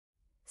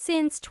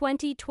Since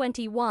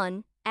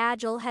 2021,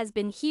 Agile has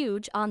been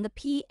huge on the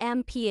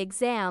PMP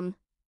exam.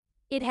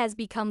 It has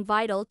become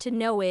vital to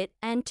know it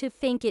and to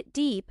think it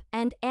deep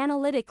and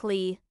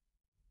analytically.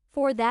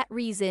 For that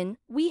reason,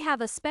 we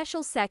have a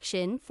special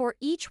section for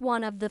each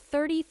one of the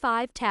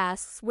 35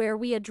 tasks where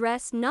we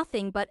address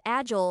nothing but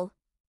Agile.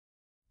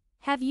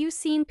 Have you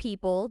seen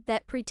people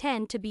that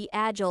pretend to be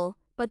Agile,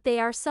 but they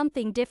are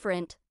something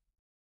different?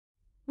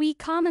 We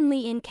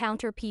commonly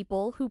encounter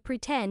people who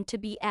pretend to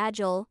be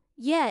Agile,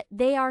 yet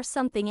they are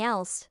something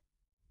else.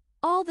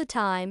 All the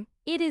time,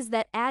 it is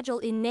that Agile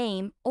in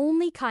name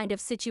only kind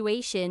of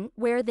situation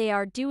where they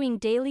are doing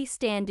daily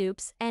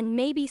stand-ups and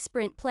maybe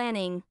sprint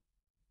planning.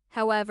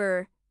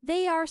 However,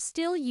 they are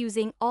still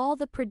using all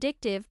the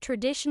predictive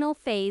traditional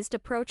phased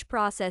approach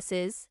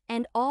processes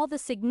and all the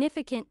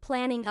significant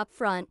planning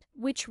upfront,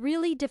 which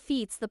really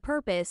defeats the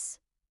purpose.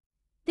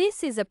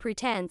 This is a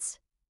pretense.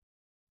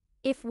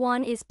 If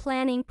one is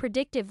planning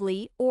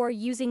predictively or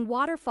using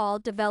waterfall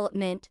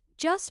development,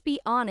 just be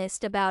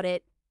honest about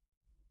it.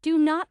 Do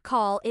not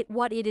call it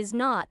what it is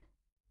not.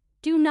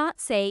 Do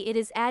not say it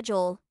is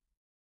Agile.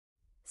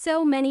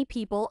 So many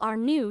people are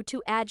new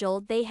to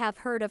Agile, they have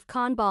heard of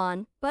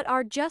Kanban, but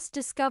are just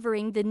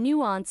discovering the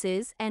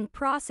nuances and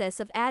process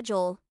of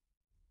Agile.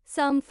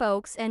 Some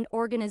folks and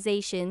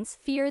organizations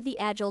fear the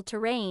Agile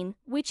terrain,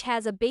 which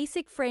has a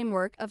basic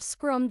framework of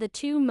Scrum. The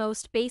two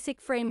most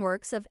basic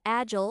frameworks of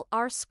Agile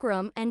are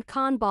Scrum and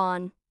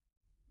Kanban.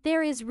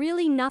 There is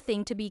really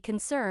nothing to be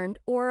concerned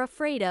or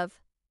afraid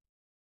of.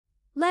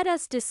 Let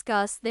us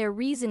discuss their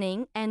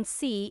reasoning and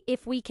see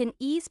if we can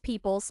ease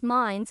people's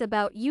minds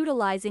about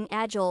utilizing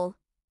Agile.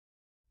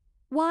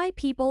 Why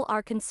people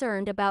are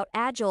concerned about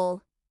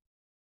Agile?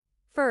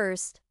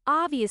 First,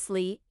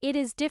 obviously, it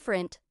is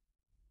different.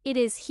 It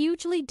is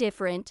hugely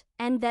different,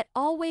 and that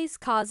always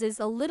causes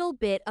a little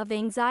bit of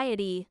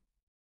anxiety.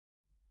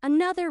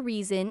 Another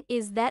reason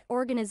is that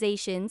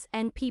organizations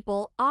and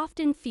people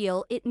often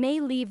feel it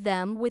may leave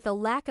them with a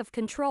lack of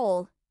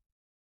control.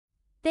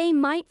 They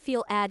might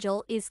feel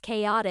Agile is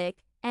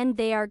chaotic, and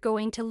they are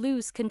going to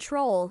lose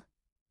control.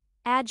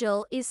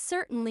 Agile is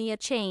certainly a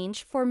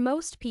change for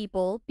most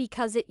people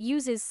because it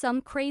uses some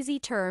crazy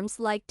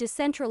terms like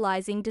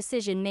decentralizing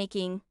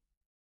decision-making.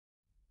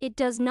 It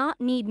does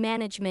not need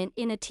management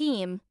in a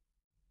team.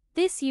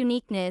 This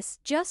uniqueness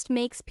just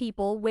makes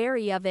people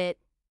wary of it.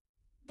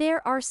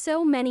 There are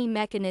so many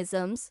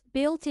mechanisms,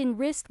 built-in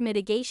risk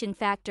mitigation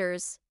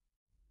factors.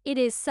 It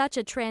is such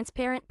a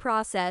transparent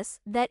process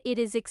that it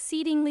is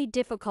exceedingly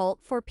difficult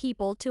for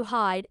people to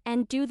hide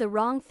and do the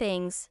wrong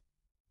things.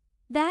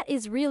 That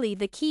is really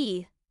the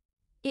key.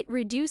 It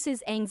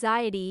reduces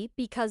anxiety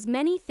because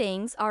many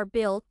things are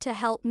built to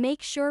help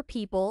make sure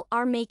people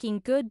are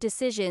making good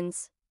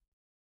decisions.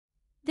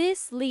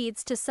 This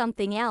leads to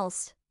something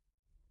else.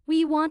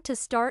 We want to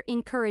start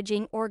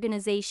encouraging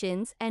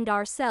organizations and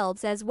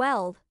ourselves as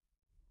well.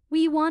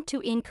 We want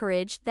to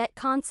encourage that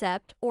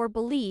concept or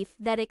belief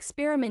that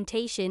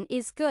experimentation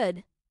is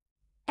good.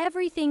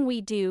 Everything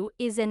we do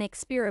is an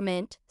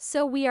experiment,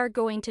 so we are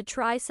going to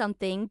try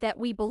something that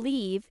we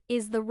believe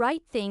is the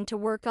right thing to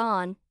work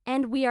on,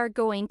 and we are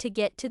going to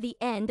get to the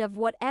end of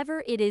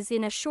whatever it is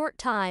in a short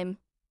time.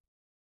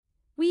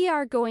 We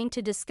are going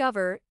to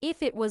discover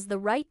if it was the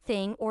right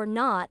thing or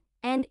not,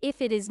 and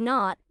if it is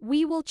not,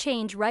 we will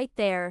change right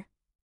there.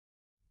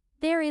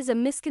 There is a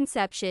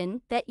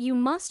misconception that you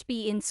must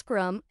be in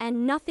Scrum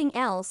and nothing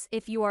else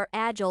if you are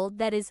Agile.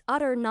 That is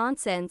utter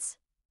nonsense.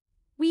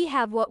 We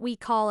have what we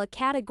call a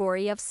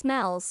category of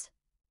smells.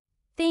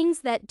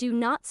 Things that do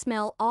not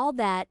smell all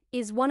that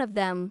is one of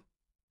them.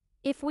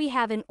 If we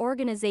have an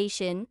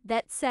organization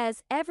that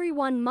says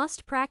everyone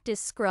must practice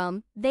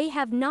Scrum, they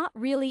have not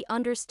really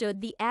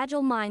understood the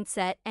Agile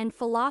mindset and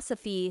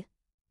philosophy.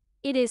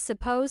 It is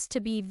supposed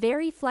to be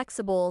very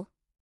flexible.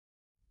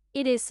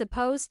 It is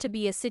supposed to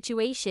be a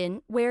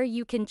situation where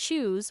you can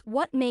choose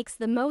what makes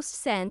the most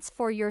sense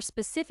for your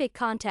specific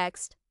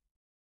context.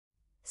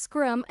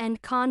 Scrum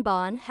and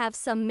Kanban have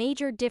some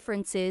major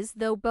differences,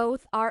 though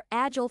both are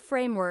Agile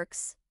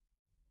frameworks.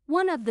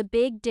 One of the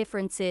big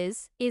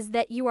differences is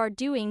that you are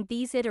doing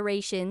these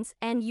iterations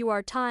and you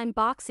are time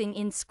boxing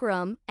in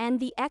Scrum, and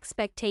the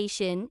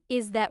expectation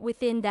is that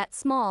within that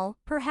small,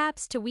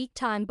 perhaps 2-week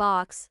time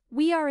box,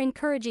 we are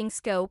encouraging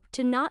scope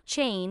to not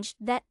change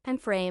that time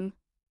frame.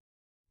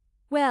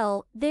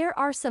 Well, there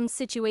are some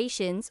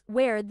situations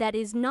where that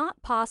is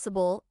not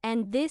possible,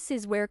 and this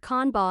is where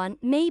Kanban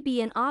may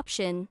be an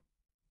option.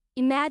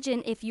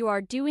 Imagine if you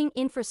are doing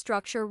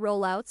infrastructure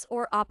rollouts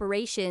or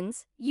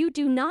operations, you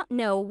do not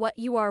know what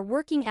you are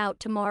working out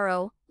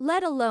tomorrow,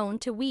 let alone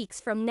 2 weeks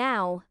from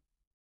now.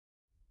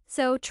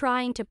 So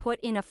trying to put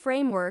in a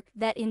framework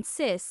that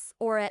insists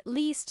or at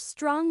least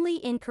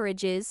strongly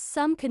encourages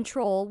some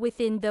control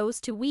within those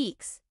 2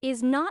 weeks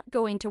is not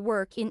going to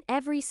work in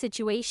every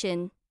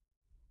situation.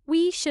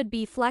 We should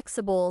be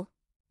flexible.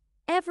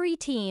 Every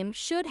team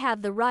should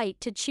have the right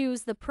to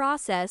choose the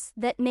process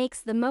that makes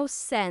the most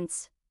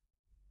sense.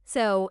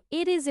 So,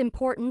 it is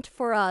important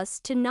for us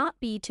to not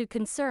be too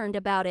concerned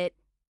about it.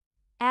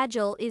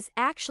 Agile is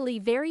actually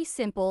very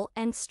simple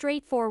and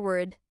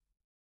straightforward.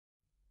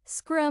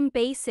 Scrum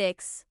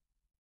Basics.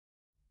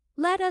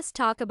 Let us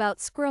talk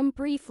about Scrum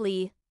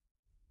briefly.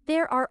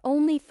 There are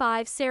only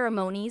 5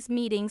 ceremonies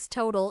meetings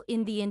total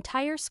in the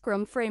entire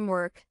Scrum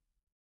framework.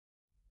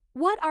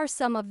 What are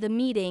some of the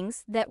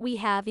meetings that we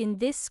have in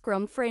this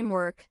Scrum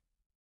framework?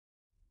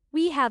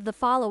 We have the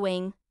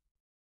following.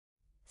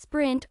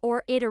 Sprint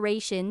or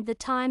iteration, the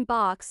time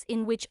box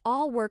in which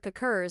all work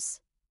occurs.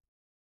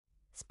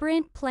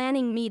 Sprint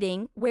planning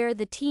meeting, where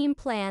the team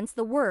plans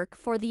the work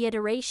for the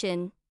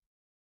iteration.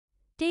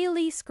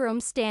 Daily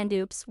Scrum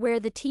stand-ups, where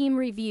the team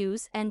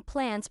reviews and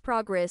plans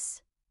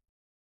progress.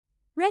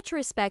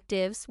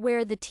 Retrospectives,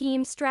 where the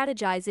team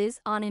strategizes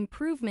on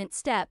improvement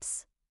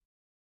steps.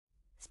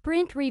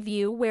 Sprint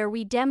review, where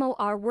we demo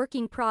our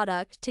working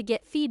product to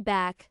get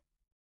feedback.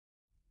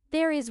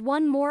 There is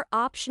one more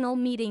optional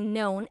meeting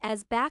known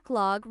as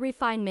backlog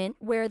refinement,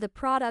 where the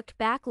product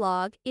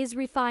backlog is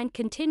refined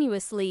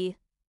continuously.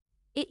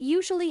 It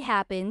usually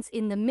happens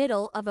in the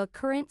middle of a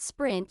current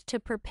sprint to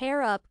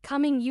prepare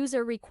upcoming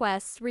user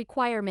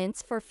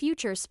requirements for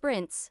future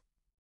sprints.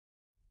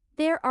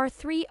 There are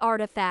 3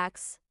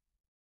 artifacts.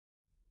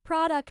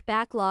 Product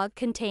backlog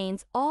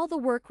contains all the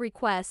work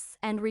requests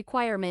and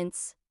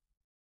requirements.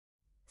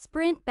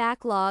 Sprint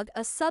backlog,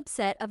 a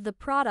subset of the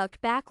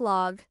product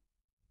backlog.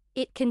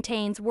 It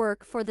contains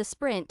work for the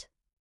sprint.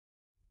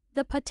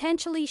 The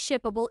potentially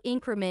shippable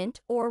increment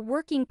or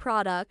working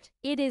product,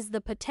 it is the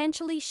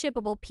potentially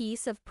shippable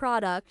piece of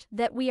product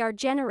that we are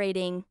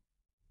generating.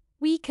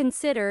 We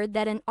consider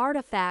that an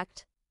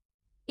artifact.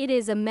 It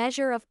is a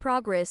measure of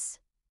progress.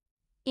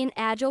 In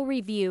Agile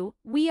review,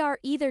 we are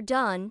either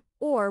done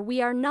or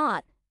we are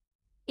not.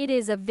 It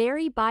is a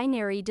very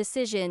binary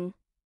decision.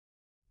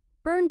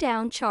 Burn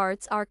down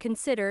charts are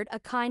considered a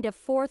kind of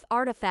 4th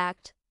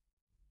artifact.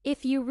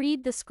 If you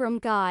read the Scrum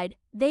Guide,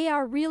 they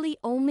are really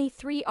only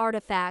 3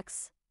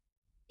 artifacts.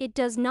 It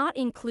does not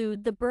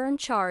include the burn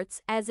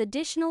charts as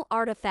additional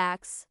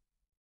artifacts.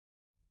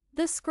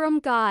 The Scrum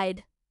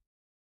Guide.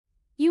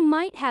 You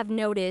might have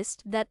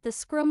noticed that the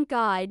Scrum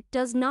Guide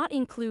does not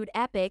include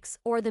epics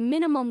or the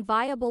minimum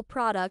viable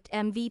product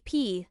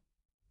MVP.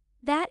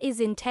 That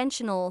is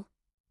intentional.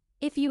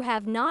 If you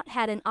have not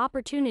had an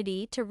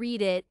opportunity to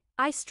read it,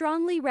 I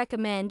strongly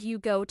recommend you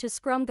go to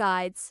Scrum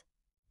Guides.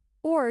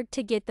 Or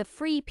to get the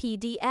free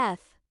PDF.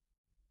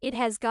 It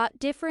has got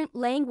different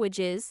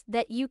languages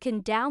that you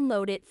can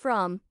download it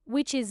from,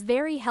 which is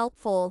very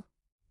helpful.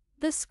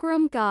 The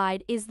Scrum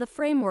Guide is the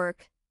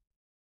framework.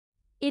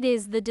 It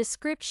is the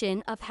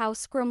description of how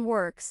Scrum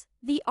works,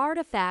 the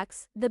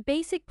artifacts, the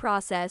basic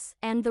process,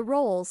 and the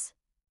roles.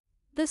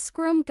 The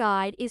Scrum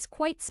Guide is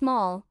quite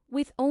small,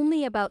 with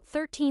only about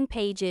 13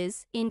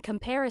 pages in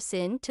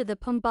comparison to the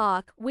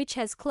PMBOK, which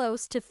has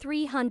close to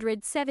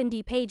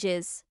 370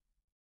 pages.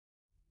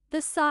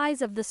 The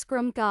size of the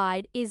Scrum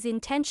Guide is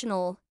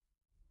intentional.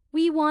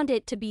 We want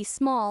it to be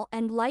small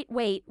and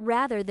lightweight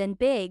rather than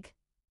big.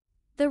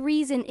 The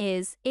reason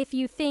is, if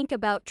you think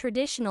about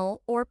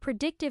traditional or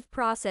predictive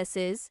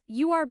processes,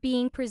 you are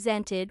being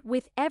presented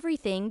with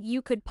everything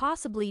you could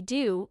possibly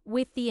do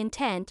with the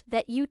intent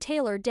that you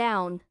tailor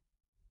down.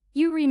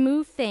 You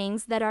remove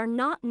things that are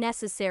not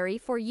necessary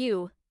for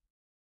you.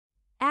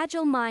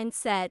 Agile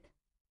mindset.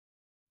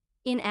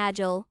 In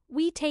Agile,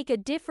 we take a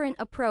different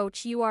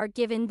approach. You are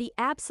given the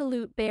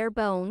absolute bare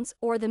bones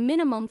or the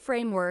minimum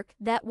framework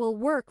that will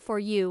work for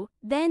you,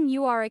 then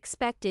you are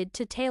expected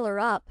to tailor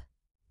up.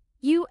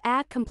 You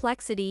add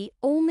complexity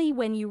only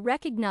when you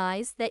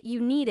recognize that you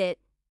need it.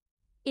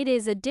 It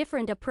is a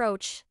different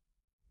approach.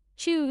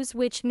 Choose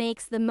which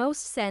makes the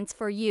most sense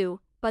for you,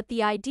 but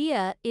the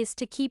idea is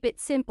to keep it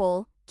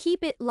simple,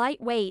 keep it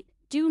lightweight,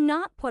 do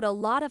not put a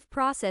lot of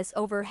process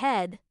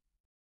overhead.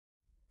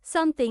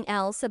 Something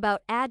else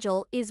about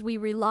Agile is we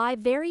rely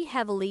very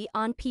heavily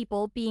on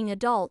people being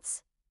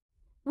adults.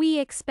 We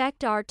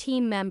expect our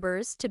team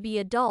members to be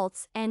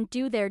adults and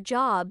do their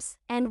jobs,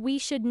 and we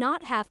should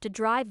not have to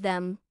drive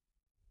them.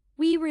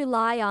 We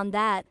rely on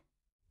that.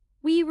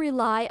 We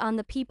rely on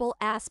the people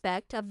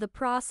aspect of the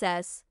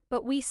process,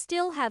 but we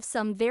still have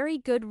some very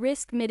good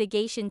risk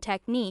mitigation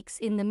techniques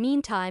in the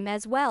meantime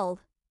as well.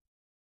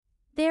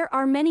 There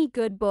are many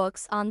good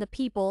books on the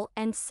people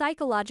and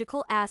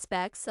psychological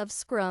aspects of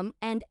Scrum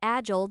and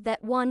Agile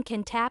that one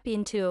can tap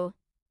into.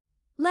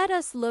 Let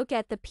us look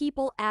at the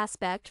people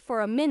aspect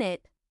for a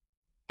minute.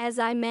 As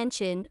I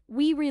mentioned,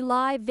 we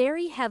rely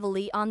very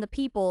heavily on the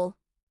people.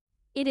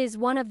 It is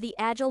one of the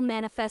Agile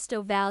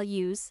Manifesto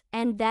values,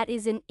 and that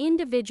is an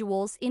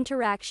individual's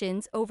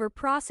interactions over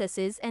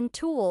processes and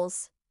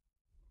tools.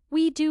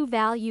 We do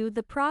value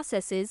the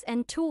processes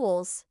and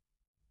tools.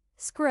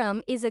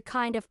 Scrum is a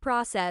kind of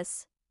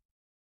process.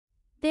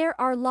 There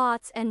are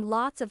lots and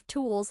lots of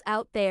tools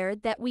out there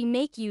that we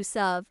make use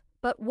of,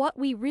 but what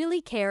we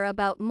really care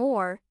about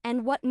more,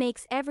 and what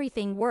makes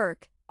everything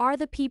work, are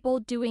the people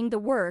doing the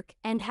work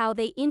and how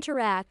they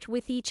interact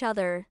with each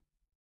other.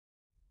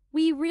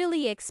 We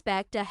really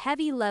expect a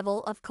heavy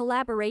level of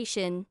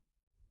collaboration.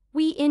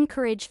 We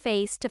encourage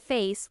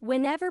face-to-face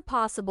whenever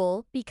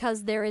possible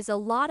because there is a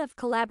lot of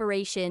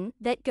collaboration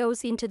that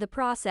goes into the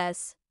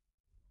process.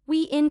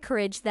 We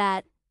encourage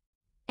that.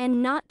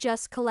 And not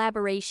just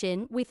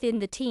collaboration within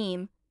the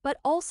team, but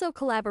also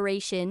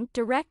collaboration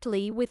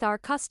directly with our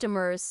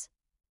customers.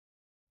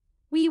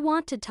 We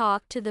want to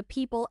talk to the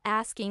people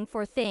asking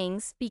for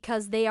things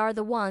because they are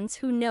the ones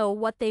who know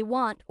what they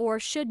want or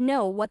should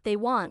know what they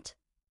want.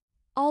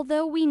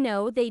 Although we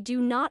know they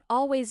do not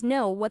always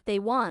know what they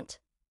want.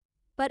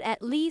 But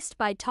at least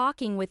by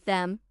talking with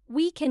them,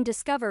 we can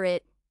discover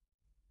it.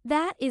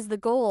 That is the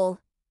goal.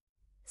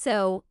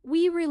 So,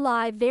 we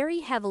rely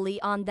very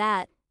heavily on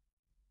that.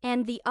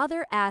 And the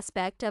other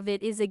aspect of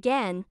it is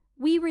again,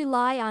 we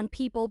rely on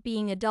people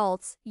being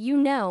adults,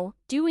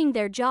 doing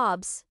their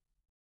jobs.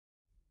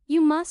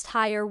 You must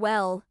hire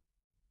well.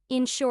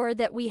 Ensure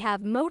that we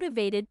have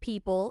motivated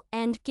people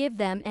and give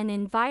them an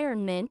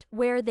environment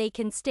where they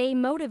can stay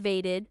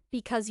motivated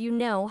because you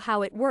know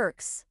how it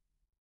works.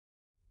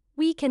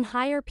 We can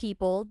hire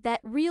people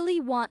that really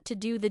want to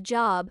do the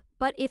job,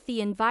 but if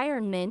the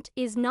environment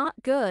is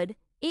not good,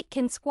 it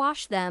can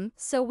squash them,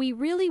 so we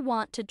really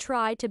want to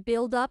try to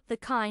build up the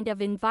kind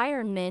of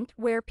environment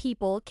where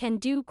people can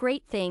do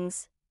great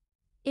things.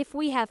 If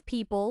we have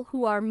people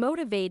who are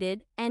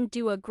motivated and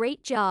do a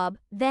great job,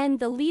 then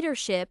the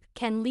leadership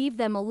can leave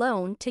them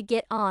alone to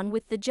get on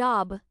with the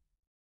job.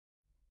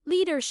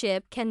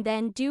 Leadership can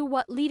then do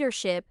what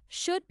leadership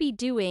should be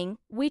doing,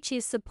 which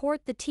is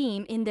support the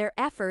team in their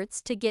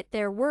efforts to get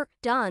their work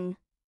done.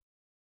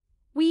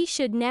 We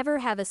should never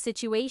have a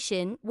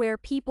situation where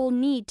people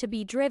need to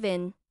be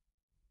driven.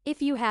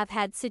 If you have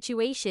had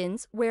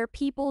situations where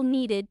people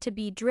needed to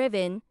be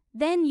driven,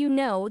 then you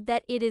know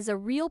that it is a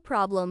real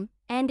problem,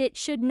 and it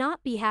should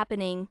not be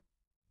happening.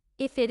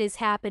 If it is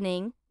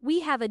happening,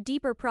 we have a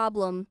deeper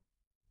problem.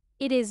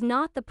 It is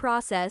not the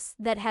process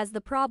that has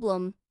the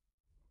problem.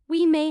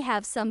 We may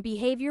have some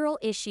behavioral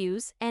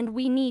issues and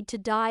we need to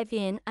dive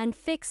in and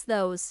fix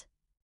those.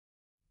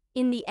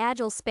 In the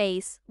Agile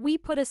space, we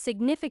put a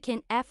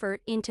significant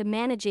effort into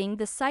managing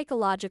the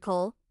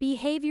psychological,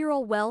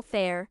 behavioral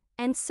welfare,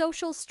 and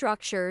social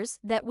structures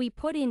that we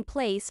put in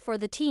place for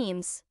the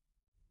teams.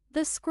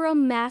 The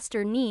Scrum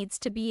Master needs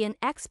to be an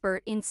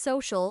expert in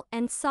social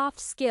and soft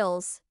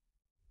skills.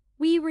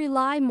 We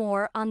rely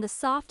more on the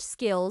soft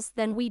skills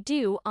than we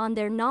do on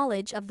their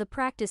knowledge of the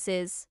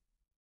practices.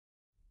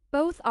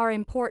 Both are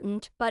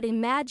important, but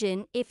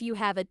imagine if you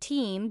have a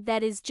team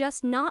that is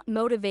just not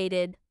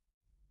motivated.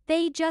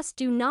 They just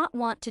do not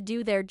want to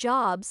do their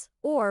jobs,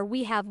 or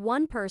we have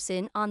one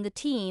person on the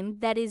team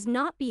that is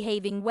not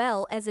behaving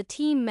well as a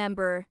team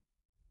member.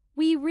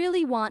 We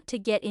really want to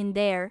get in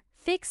there,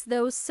 fix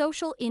those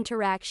social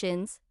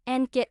interactions,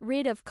 and get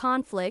rid of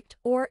conflict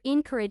or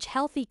encourage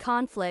healthy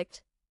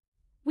conflict.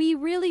 We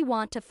really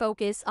want to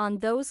focus on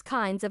those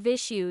kinds of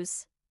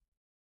issues.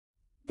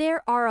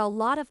 There are a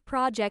lot of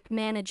project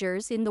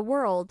managers in the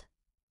world.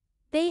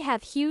 They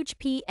have huge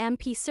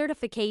PMP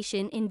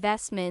certification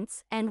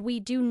investments and we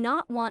do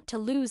not want to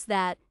lose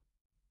that.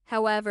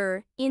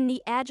 However, in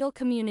the Agile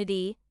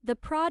community, the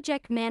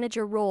project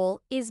manager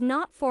role is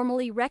not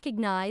formally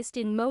recognized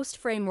in most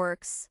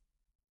frameworks.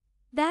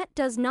 That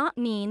does not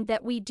mean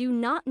that we do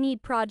not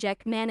need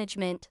project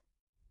management.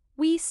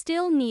 We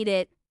still need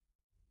it.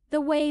 The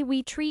way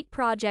we treat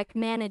project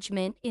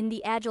management in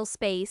the Agile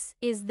space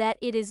is that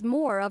it is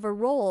more of a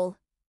role.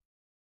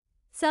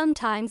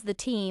 Sometimes the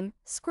team,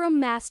 Scrum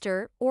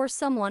Master, or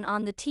someone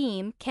on the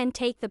team can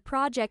take the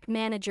project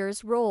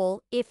manager's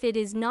role if it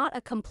is not a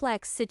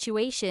complex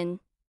situation.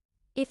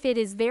 If it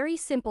is very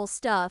simple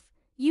stuff,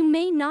 you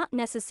may not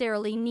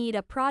necessarily need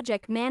a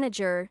project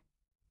manager.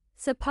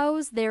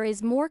 Suppose there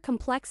is more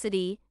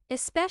complexity,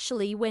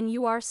 especially when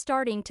you are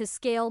starting to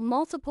scale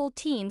multiple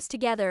teams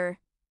together.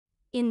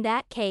 In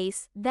that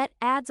case, that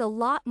adds a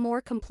lot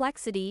more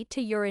complexity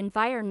to your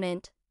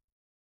environment.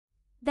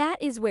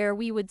 That is where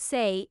we would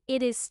say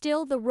it is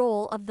still the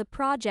role of the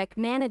project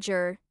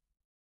manager.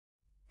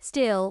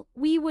 Still,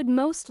 we would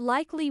most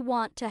likely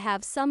want to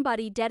have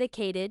somebody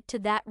dedicated to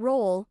that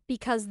role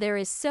because there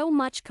is so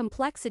much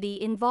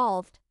complexity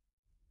involved.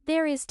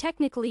 There is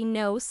technically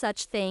no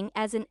such thing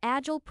as an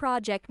Agile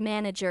project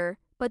manager,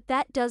 but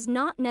that does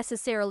not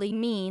necessarily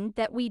mean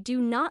that we do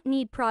not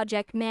need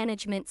project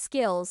management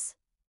skills.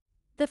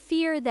 The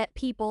fear that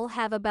people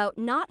have about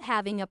not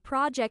having a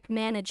project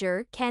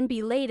manager can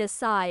be laid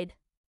aside.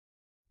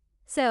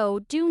 So,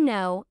 do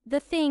know, the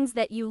things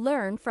that you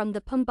learn from the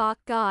PMBOK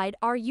guide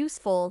are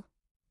useful.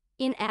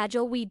 In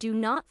Agile we do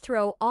not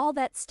throw all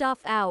that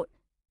stuff out.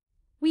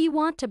 We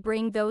want to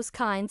bring those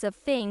kinds of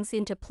things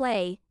into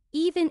play,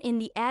 even in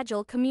the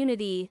Agile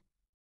community.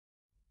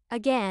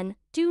 Again,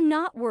 do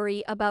not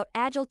worry about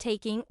Agile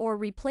taking or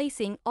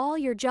replacing all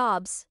your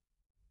jobs.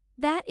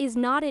 That is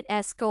not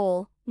its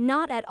goal,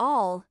 not at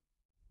all.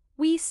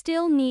 We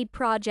still need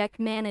project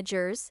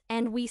managers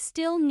and we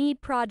still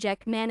need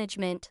project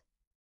management.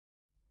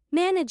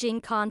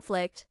 Managing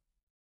conflict.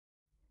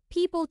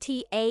 People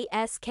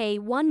task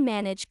 1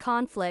 Manage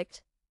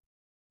conflict.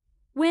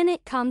 When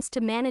it comes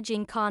to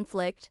managing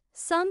conflict,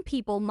 some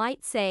people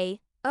might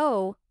say,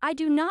 "Oh, I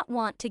do not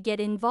want to get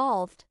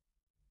involved.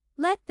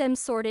 Let them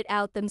sort it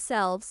out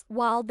themselves."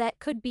 While that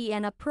could be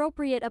an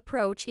appropriate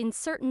approach in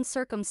certain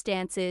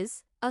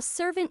circumstances, a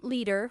servant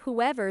leader,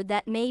 whoever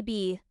that may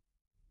be,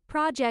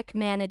 project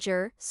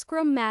manager,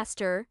 scrum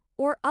master,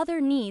 or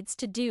other, needs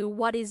to do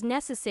what is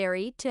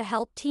necessary to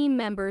help team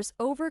members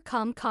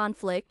overcome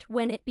conflict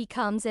when it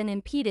becomes an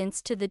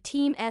impedance to the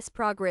team's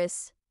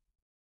progress.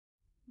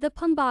 The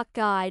PMBOK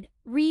guide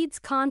reads,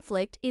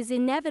 conflict is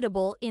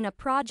inevitable in a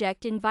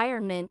project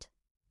environment.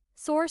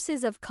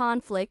 Sources of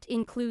conflict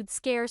include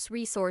scarce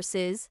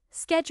resources,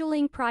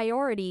 scheduling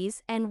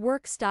priorities, and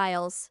work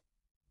styles.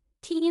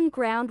 Team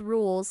ground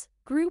rules,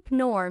 group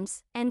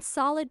norms, and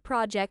solid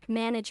project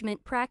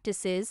management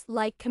practices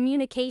like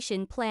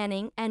communication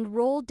planning and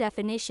role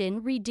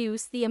definition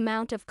reduce the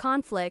amount of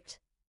conflict.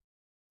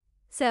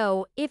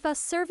 So, if a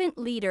servant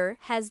leader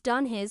has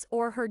done his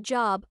or her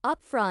job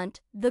up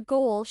front, the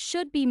goal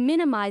should be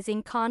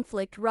minimizing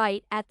conflict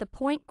right at the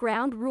point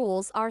ground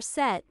rules are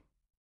set.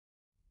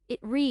 It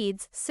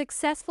reads,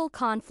 successful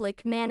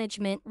conflict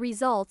management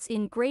results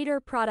in greater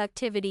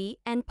productivity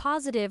and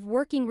positive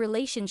working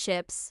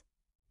relationships.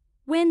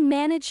 When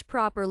managed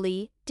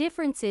properly,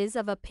 differences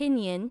of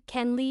opinion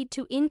can lead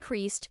to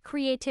increased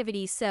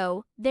creativity,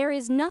 so there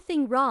is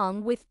nothing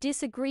wrong with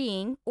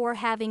disagreeing or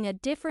having a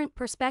different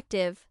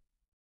perspective.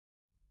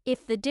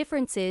 If the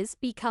differences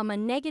become a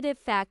negative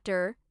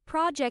factor,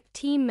 project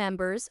team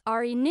members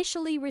are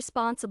initially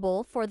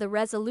responsible for the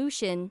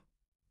resolution.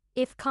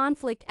 If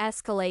conflict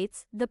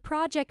escalates, the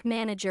project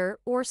manager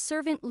or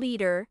servant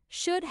leader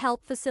should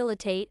help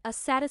facilitate a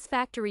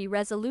satisfactory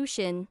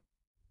resolution.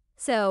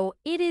 So,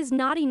 it is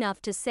not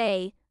enough to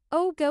say,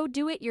 "Oh, go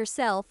do it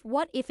yourself."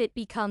 What if it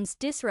becomes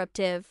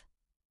disruptive?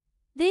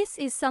 This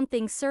is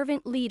something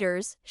servant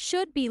leaders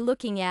should be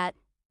looking at.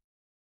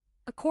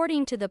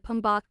 According to the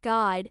PMBOK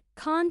guide,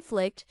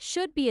 conflict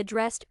should be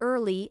addressed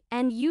early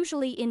and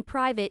usually in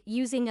private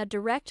using a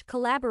direct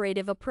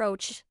collaborative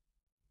approach.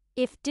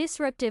 If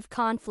disruptive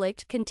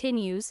conflict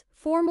continues,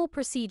 formal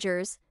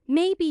procedures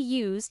may be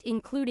used,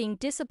 including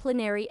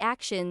disciplinary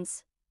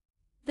actions.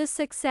 The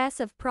success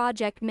of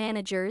project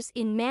managers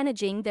in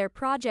managing their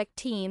project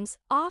teams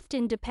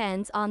often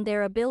depends on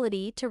their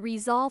ability to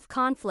resolve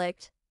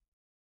conflict.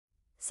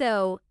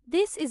 So,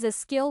 this is a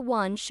skill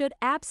one should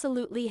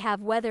absolutely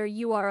have whether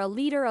you are a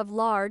leader of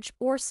large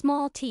or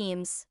small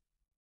teams.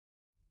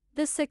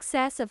 The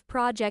success of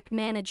project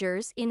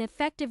managers in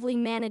effectively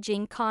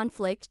managing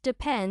conflict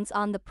depends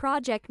on the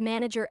project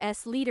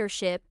manager's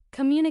leadership,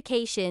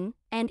 communication,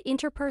 and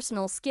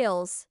interpersonal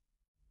skills.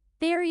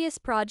 Various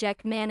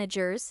project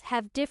managers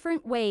have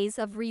different ways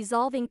of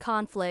resolving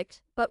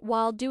conflict, but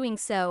while doing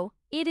so,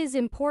 it is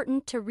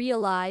important to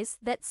realize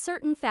that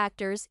certain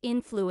factors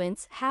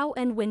influence how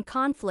and when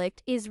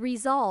conflict is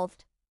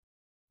resolved.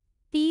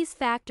 These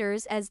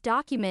factors, as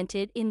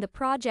documented in the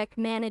Project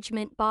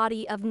Management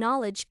Body of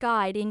Knowledge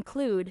Guide,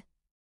 include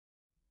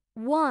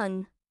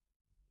 1.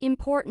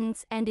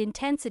 Importance and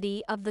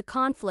intensity of the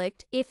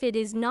conflict. If it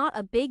is not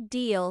a big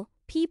deal,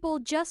 people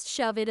just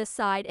shove it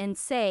aside and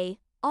say,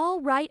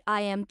 "All right,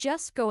 I am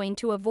just going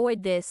to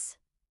avoid this.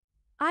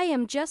 I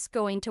am just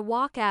going to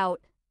walk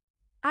out.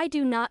 I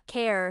do not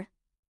care.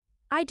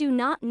 I do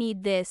not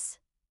need this.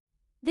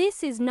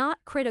 This is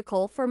not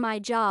critical for my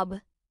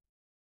job."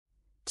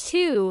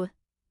 2.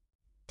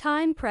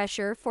 Time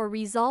pressure for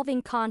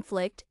resolving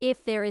conflict.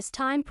 If there is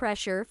time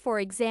pressure, for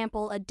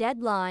example a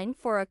deadline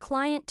for a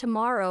client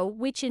tomorrow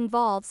which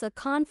involves a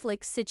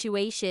conflict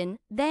situation,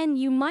 then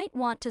you might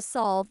want to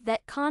solve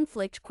that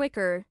conflict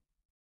quicker.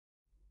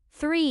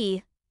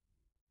 3.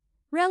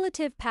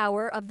 Relative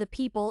power of the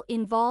people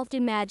involved.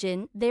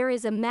 Imagine there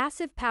is a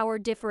massive power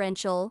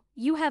differential.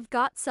 You have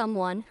got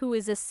someone who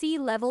is a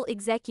C-level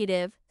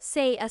executive,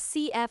 say a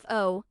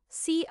CFO,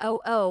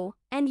 COO,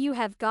 and you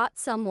have got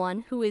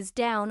someone who is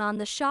down on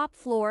the shop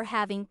floor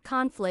having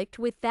conflict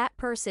with that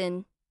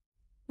person.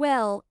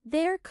 Well,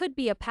 there could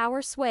be a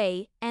power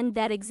sway, and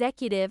that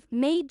executive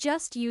may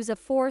just use a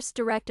force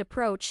direct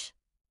approach.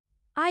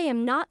 I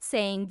am not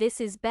saying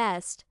this is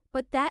best,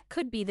 but that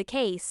could be the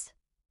case.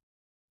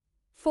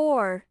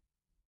 4.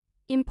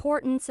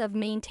 Importance of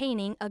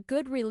maintaining a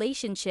good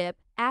relationship.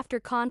 After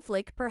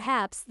conflict,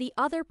 perhaps the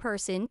other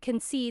person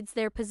concedes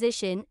their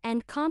position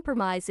and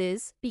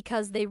compromises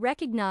because they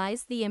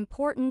recognize the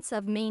importance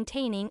of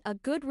maintaining a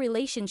good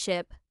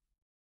relationship.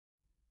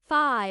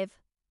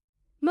 5.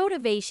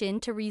 Motivation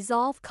to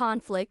resolve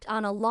conflict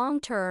on a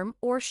long-term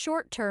or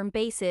short-term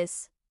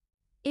basis.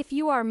 If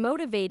you are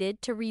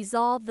motivated to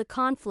resolve the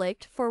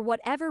conflict for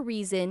whatever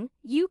reason,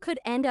 you could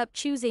end up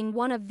choosing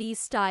one of these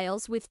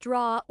styles: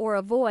 withdraw or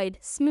avoid,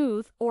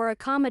 smooth or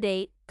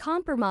accommodate,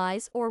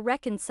 compromise or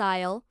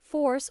reconcile,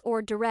 force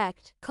or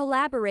direct,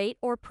 collaborate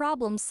or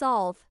problem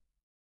solve.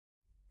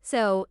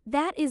 So,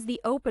 that is the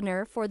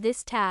opener for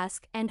this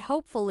task, and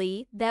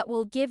hopefully that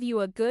will give you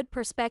a good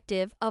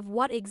perspective of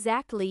what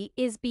exactly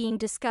is being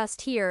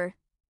discussed here.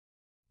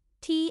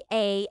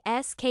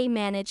 Task: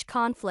 manage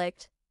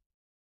conflict.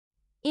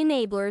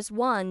 Enablers.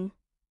 1.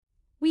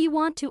 We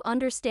want to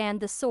understand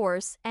the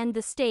source and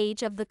the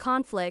stage of the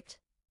conflict.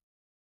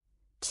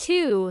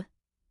 2.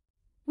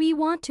 We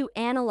want to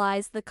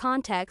analyze the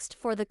context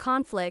for the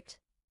conflict.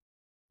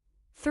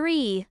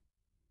 3.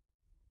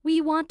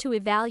 We want to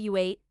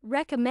evaluate,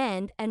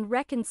 recommend, and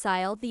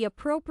reconcile the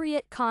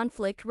appropriate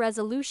conflict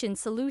resolution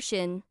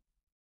solution.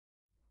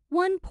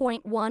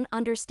 1.1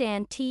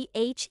 Understand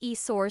the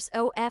source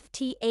of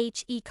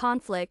the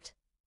conflict.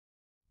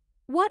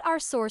 What are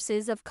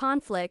sources of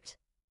conflict?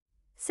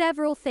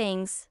 Several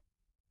things.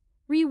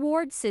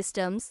 Reward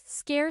systems,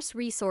 scarce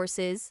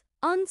resources,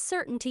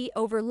 uncertainty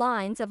over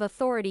lines of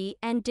authority,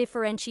 and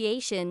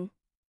differentiation.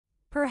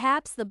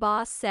 Perhaps the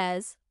boss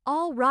says,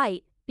 "All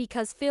right,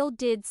 because Phil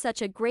did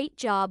such a great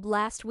job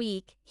last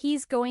week,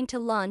 he's going to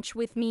lunch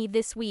with me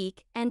this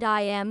week, and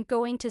I am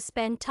going to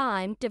spend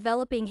time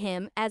developing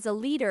him as a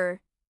leader."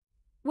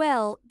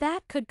 Well,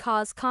 that could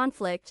cause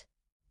conflict.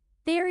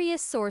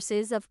 Various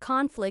sources of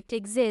conflict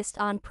exist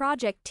on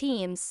project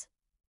teams.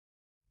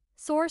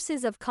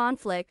 Sources of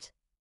conflict.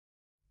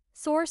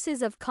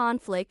 Sources of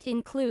conflict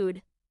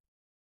include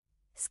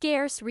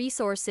scarce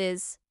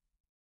resources,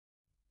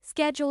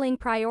 scheduling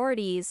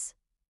priorities,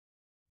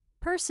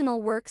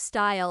 personal work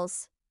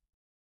styles,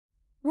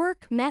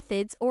 work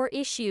methods or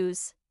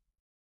issues,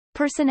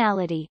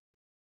 personality,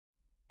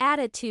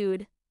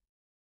 attitude,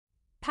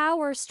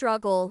 power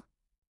struggle,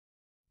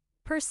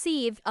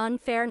 perceived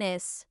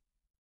unfairness,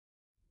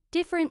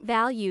 different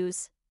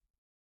values,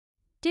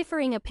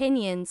 differing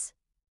opinions,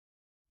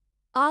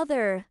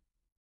 other.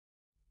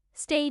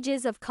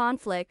 Stages of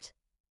conflict.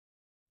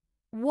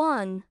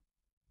 1.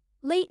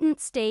 Latent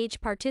stage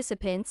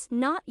participants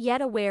not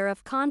yet aware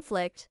of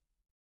conflict.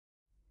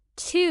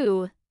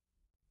 2.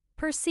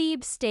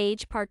 Perceived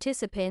stage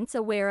participants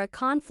aware a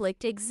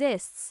conflict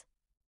exists.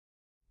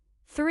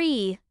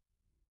 3.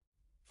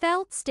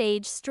 Felt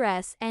stage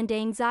stress and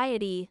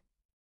anxiety.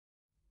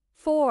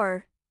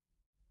 4.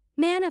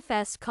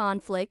 Manifest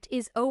conflict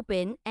is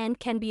open and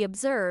can be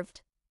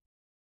observed.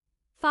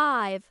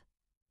 5.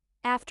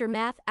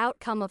 Aftermath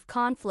outcome of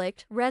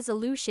conflict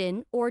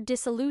resolution or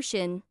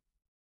dissolution.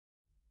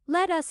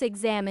 Let us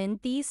examine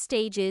these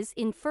stages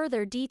in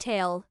further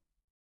detail.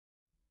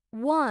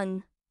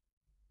 1.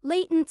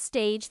 Latent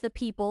stage. The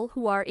people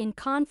who are in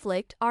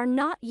conflict are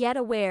not yet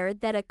aware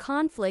that a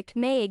conflict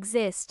may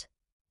exist.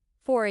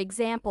 For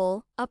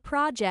example, a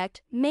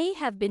project may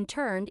have been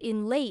turned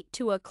in late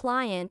to a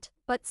client,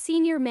 but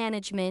senior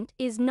management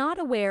is not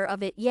aware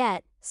of it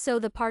yet, so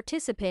the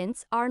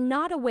participants are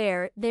not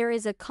aware there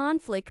is a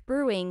conflict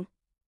brewing.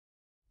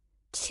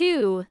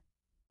 2.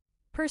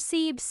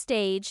 Perceived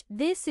stage.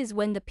 This is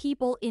when the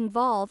people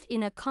involved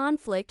in a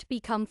conflict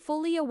become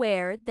fully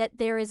aware that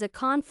there is a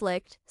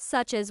conflict,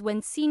 such as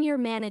when senior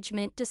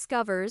management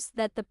discovers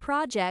that the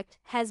project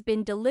has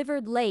been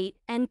delivered late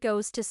and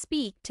goes to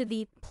speak to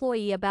the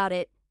employee about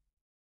it.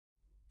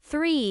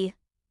 3.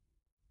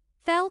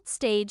 Felt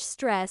stage.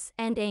 Stress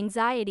and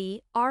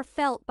anxiety are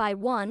felt by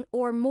one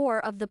or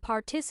more of the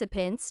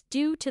participants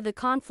due to the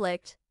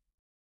conflict.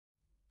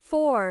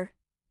 4.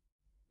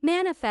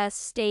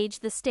 Manifest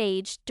stage. The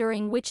stage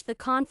during which the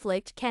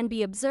conflict can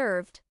be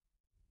observed.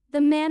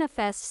 The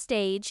manifest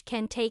stage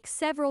can take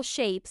several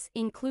shapes,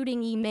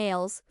 including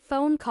emails,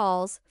 phone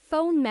calls,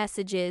 phone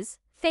messages,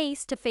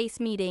 face-to-face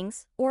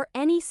meetings, or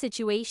any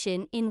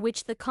situation in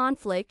which the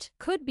conflict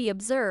could be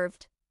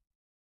observed.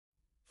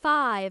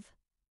 5.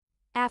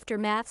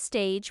 Aftermath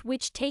stage,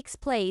 which takes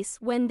place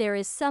when there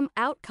is some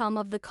outcome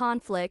of the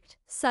conflict,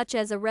 such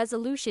as a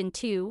resolution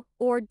to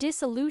or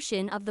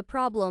dissolution of the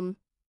problem.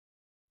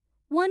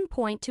 1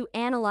 point to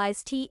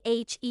analyze the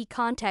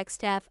context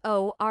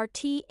for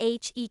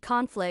the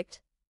conflict.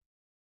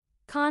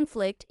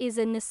 Conflict is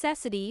a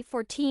necessity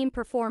for team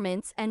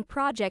performance and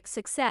project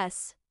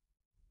success.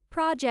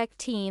 Project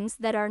teams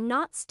that are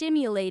not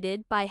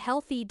stimulated by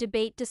healthy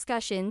debate,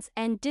 discussions,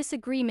 and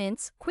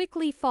disagreements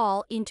quickly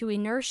fall into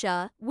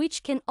inertia,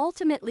 which can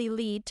ultimately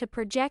lead to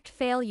project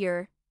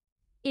failure.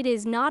 It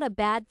is not a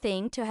bad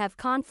thing to have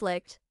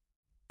conflict.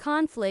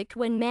 Conflict,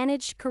 when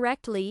managed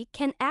correctly,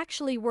 can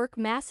actually work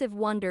massive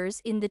wonders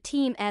in the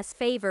team's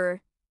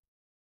favor.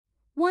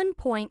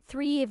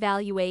 1.3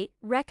 Evaluate,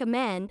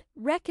 recommend,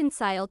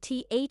 reconcile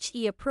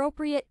the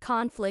appropriate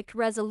conflict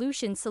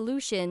resolution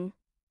solution.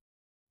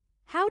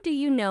 How do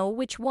you know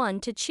which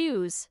one to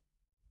choose?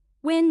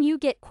 When you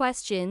get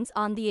questions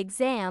on the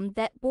exam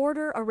that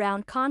border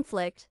around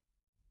conflict,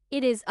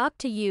 it is up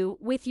to you,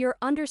 with your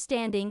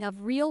understanding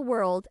of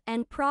real-world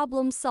and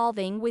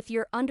problem-solving, with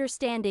your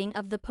understanding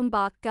of the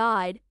PMBOK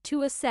guide,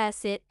 to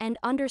assess it and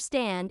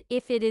understand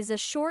if it is a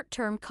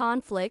short-term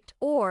conflict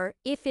or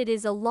if it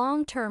is a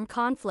long-term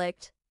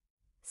conflict.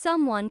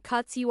 Someone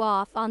cuts you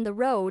off on the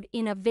road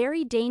in a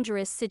very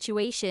dangerous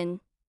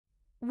situation.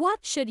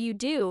 What should you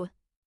do?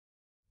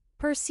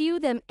 Pursue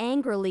them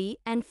angrily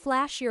and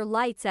flash your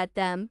lights at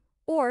them,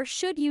 or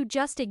should you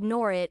just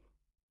ignore it?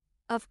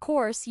 Of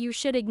course you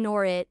should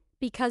ignore it,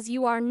 because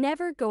you are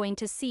never going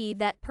to see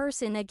that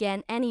person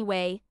again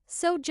anyway,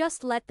 so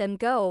just let them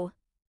go.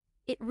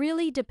 It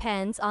really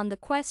depends on the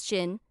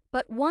question,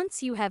 but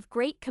once you have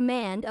great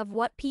command of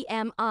what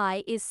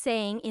PMI is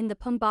saying in the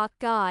PMBOK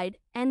guide,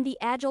 and the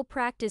Agile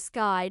Practice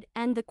guide,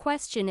 and the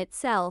question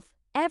itself,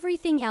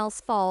 everything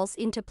else falls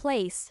into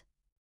place.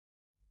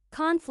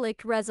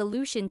 Conflict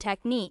resolution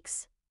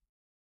techniques.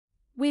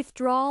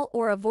 Withdrawal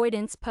or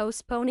avoidance,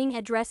 postponing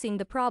addressing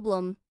the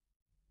problem.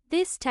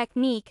 This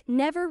technique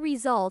never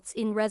results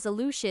in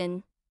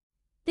resolution.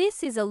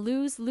 This is a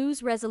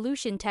lose-lose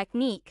resolution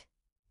technique.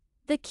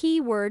 The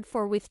key word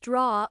for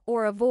withdraw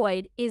or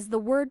avoid is the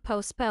word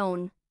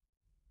postpone.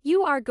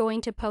 You are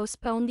going to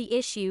postpone the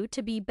issue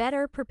to be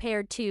better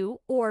prepared to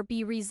or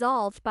be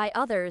resolved by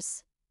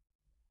others.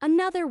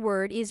 Another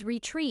word is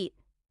retreat.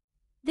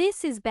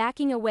 This is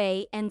backing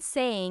away and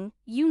saying,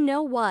 you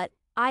know what,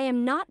 I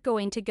am not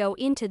going to go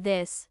into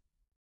this.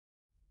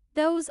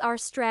 Those are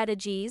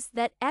strategies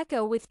that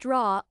echo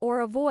withdraw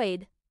or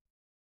avoid.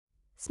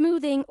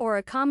 Smoothing or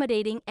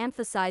accommodating,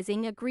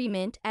 emphasizing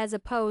agreement as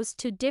opposed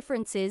to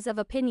differences of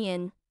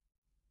opinion.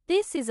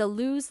 This is a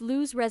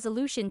lose-lose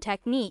resolution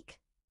technique.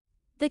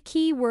 The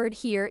key word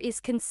here is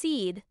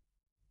concede.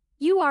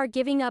 You are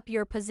giving up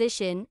your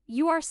position,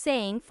 you are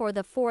saying for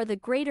the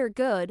greater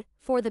good,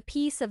 for the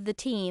peace of the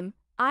team,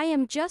 I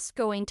am just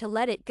going to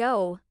let it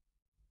go.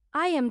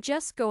 I am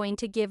just going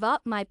to give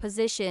up my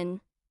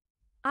position.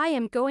 I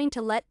am going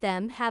to let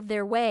them have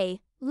their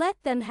way,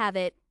 let them have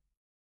it.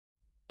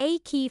 A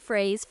key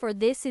phrase for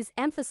this is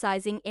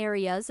emphasizing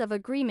areas of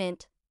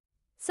agreement.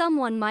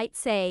 Someone might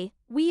say,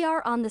 we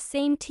are on the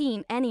same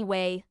team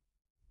anyway.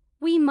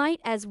 We might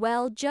as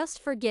well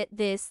just forget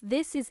this.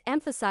 This is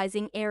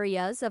emphasizing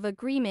areas of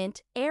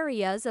agreement,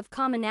 areas of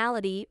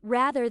commonality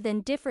rather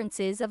than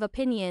differences of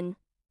opinion.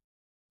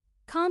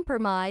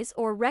 Compromise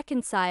or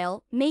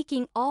reconcile,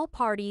 making all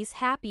parties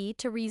happy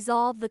to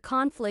resolve the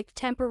conflict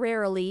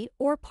temporarily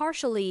or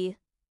partially.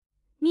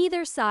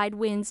 Neither side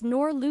wins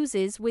nor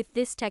loses with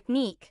this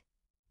technique.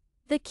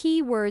 The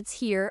key words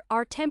here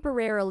are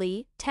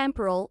temporarily,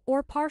 temporal,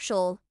 or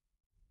partial.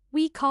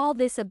 We call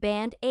this a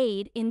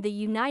band-aid in the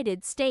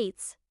United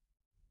States.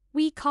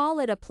 We call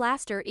it a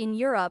plaster in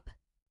Europe.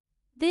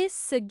 This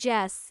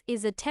suggests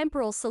is a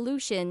temporal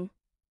solution.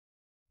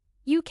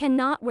 You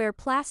cannot wear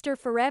plaster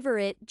forever,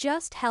 it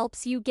just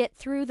helps you get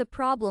through the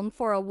problem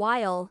for a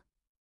while.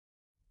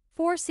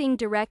 Forcing,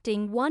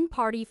 directing one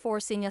party,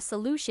 forcing a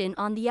solution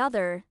on the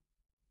other.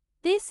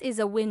 This is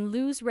a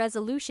win-lose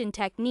resolution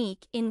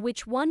technique in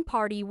which one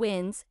party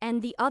wins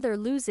and the other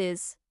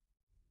loses.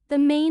 The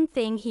main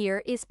thing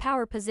here is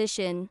power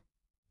position.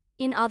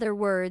 In other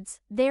words,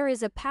 there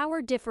is a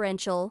power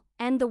differential,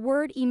 and the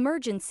word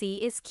emergency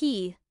is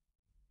key.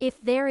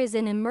 If there is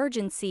an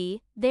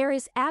emergency, there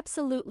is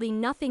absolutely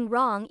nothing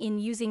wrong in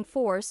using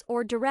force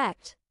or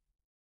direct.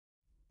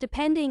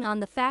 Depending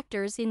on the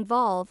factors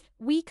involved,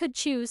 we could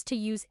choose to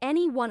use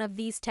any one of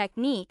these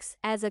techniques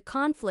as a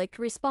conflict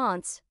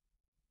response.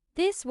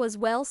 This was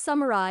well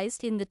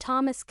summarized in the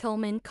Thomas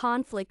Kuhlman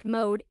conflict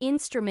mode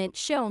instrument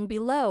shown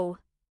below.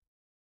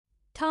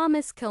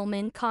 Thomas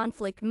Kuhlman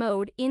conflict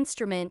mode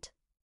instrument.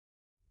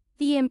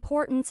 The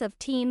importance of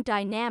team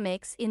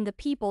dynamics in the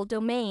people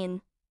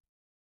domain.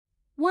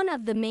 One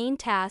of the main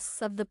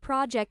tasks of the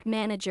project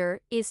manager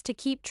is to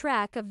keep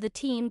track of the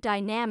team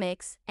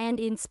dynamics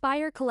and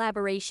inspire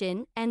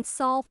collaboration and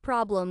solve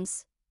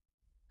problems.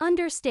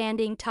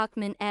 Understanding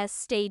Tuckman's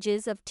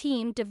stages of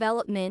team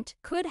development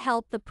could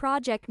help the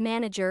project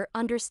manager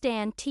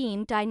understand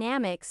team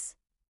dynamics.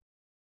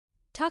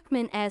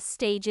 Tuckman's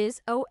stages,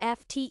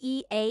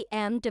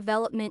 OFTEAM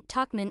development.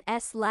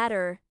 Tuckman's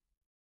ladder.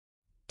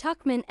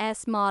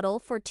 Tuckman's model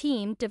for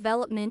team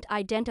development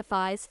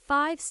identifies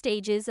 5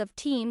 stages of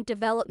team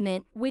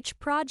development which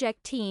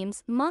project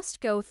teams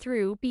must go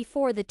through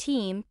before the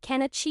team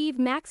can achieve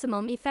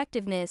maximum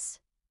effectiveness.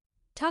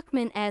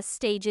 Tuckman's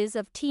stages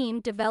of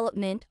team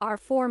development are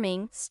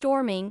forming,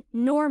 storming,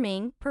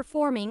 norming,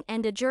 performing,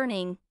 and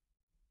adjourning.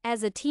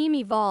 As a team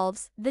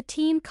evolves, the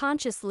team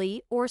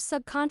consciously or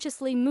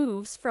subconsciously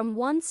moves from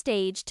one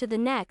stage to the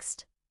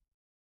next.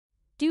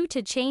 Due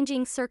to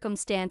changing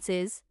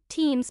circumstances,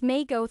 teams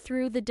may go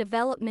through the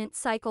development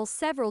cycle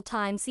several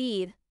times.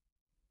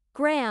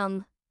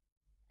 Graham.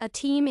 A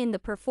team in the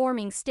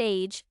performing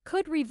stage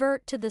could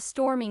revert to the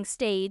storming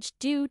stage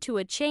due to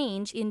a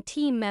change in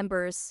team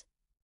members.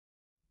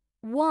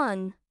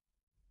 1.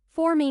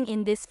 Forming.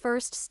 In this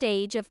first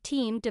stage of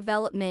team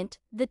development,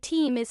 the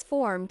team is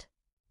formed.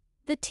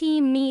 The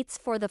team meets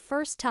for the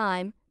first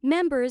time,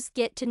 members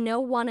get to know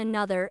one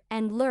another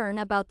and learn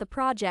about the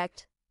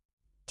project.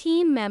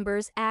 Team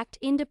members act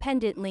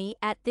independently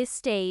at this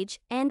stage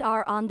and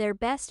are on their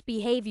best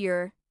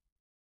behavior.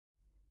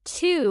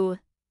 2.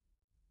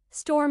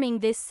 Storming.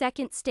 This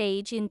second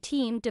stage in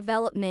team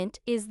development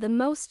is the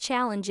most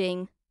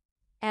challenging.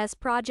 As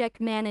project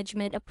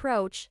management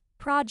approach,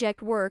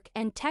 project work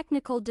and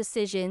technical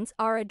decisions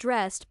are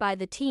addressed by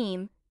the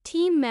team.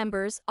 Team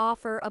members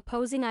offer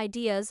opposing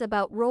ideas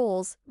about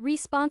roles,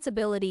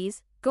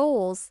 responsibilities,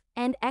 goals,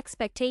 and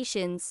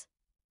expectations.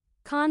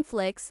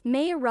 Conflicts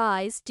may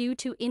arise due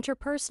to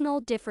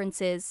interpersonal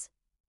differences.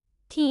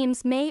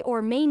 Teams may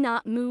or may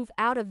not move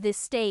out of this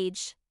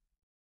stage.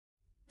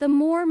 The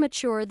more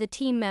mature the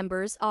team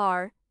members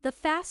are, the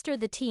faster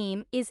the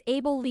team is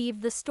able to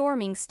leave the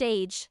storming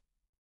stage.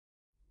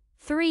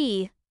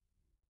 3.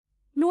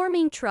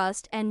 Norming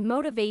trust and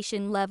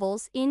motivation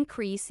levels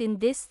increase in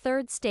this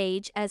third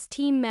stage as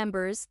team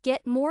members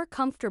get more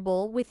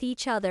comfortable with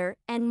each other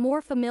and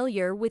more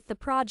familiar with the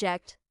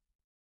project.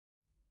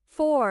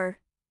 4.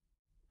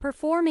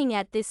 Performing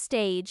at this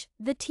stage,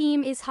 the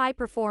team is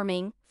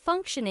high-performing,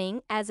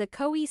 functioning as a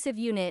cohesive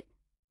unit.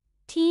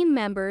 Team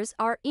members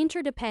are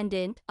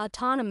interdependent,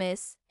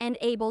 autonomous, and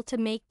able to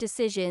make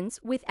decisions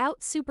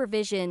without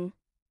supervision.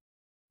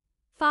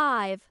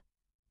 5.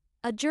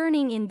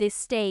 Adjourning in this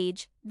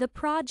stage, the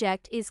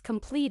project is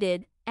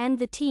completed and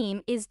the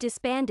team is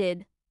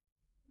disbanded.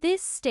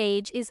 This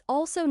stage is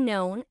also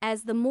known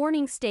as the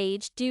mourning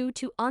stage due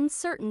to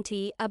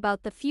uncertainty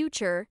about the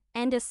future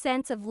and a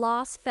sense of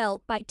loss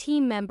felt by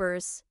team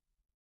members.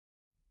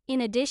 In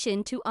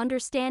addition to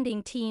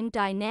understanding team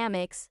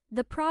dynamics,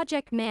 the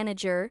project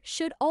manager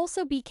should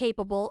also be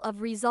capable of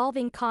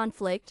resolving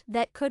conflict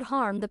that could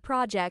harm the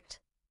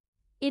project.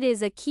 It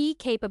is a key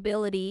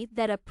capability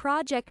that a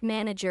project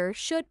manager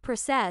should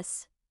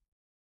possess.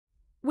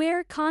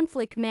 Where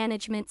conflict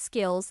management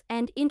skills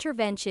and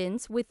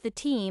interventions with the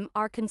team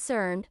are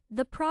concerned,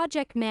 the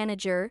project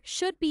manager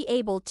should be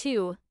able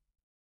to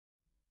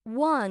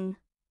 1.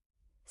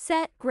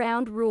 Set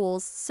ground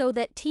rules so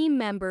that team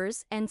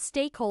members and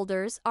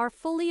stakeholders are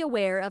fully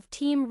aware of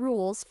team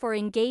rules for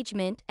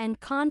engagement and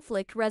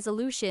conflict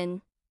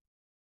resolution.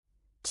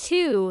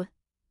 2.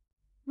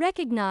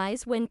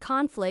 Recognize when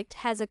conflict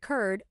has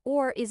occurred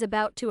or is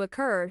about to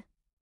occur.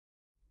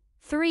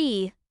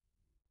 3.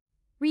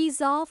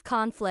 Resolve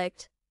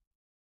conflict.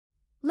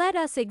 Let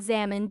us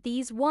examine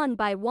these one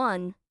by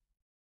one.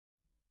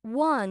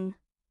 1.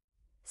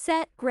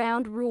 Set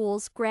ground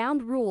rules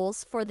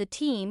for the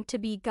team to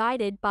be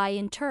guided by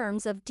in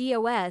terms of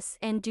DOS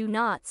and do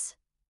nots.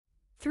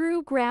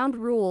 Through ground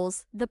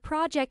rules, the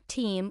project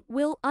team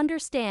will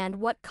understand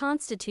what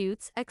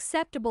constitutes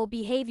acceptable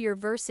behavior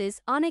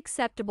versus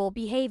unacceptable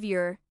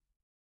behavior.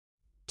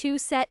 To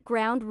set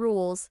ground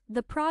rules,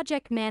 the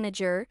project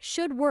manager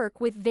should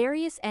work with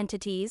various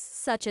entities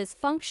such as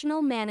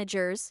functional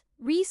managers,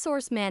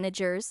 resource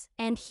managers,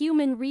 and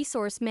human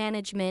resource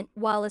management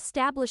while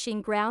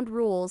establishing ground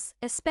rules,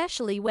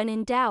 especially when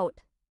in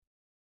doubt.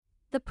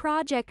 The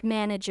project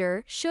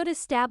manager should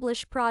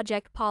establish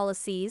project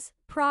policies,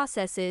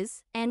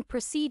 processes, and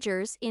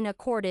procedures in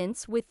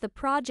accordance with the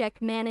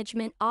Project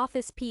Management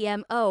Office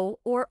PMO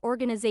or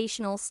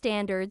organizational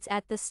standards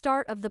at the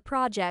start of the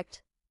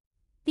project.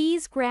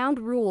 These ground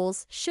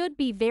rules should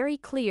be very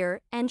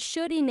clear and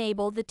should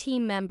enable the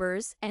team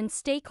members and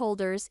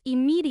stakeholders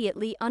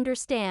immediately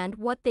understand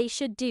what they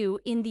should do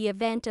in the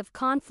event of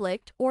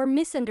conflict or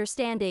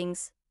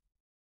misunderstandings.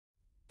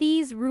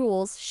 These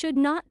rules should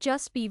not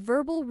just be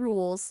verbal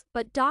rules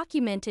but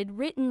documented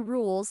written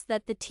rules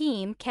that the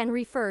team can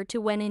refer to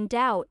when in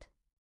doubt.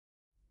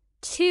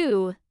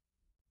 2.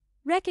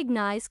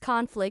 Recognize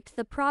conflict.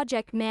 The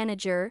project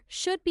manager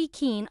should be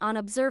keen on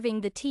observing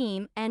the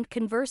team and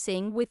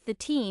conversing with the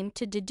team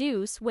to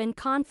deduce when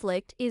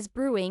conflict is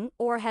brewing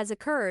or has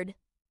occurred.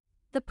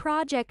 The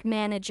project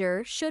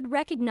manager should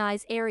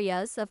recognize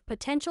areas of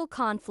potential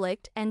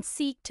conflict and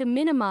seek to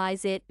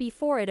minimize it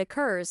before it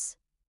occurs.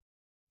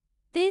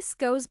 This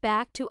goes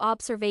back to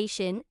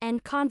observation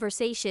and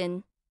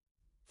conversation.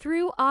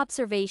 Through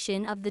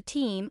observation of the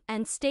team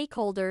and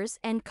stakeholders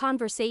and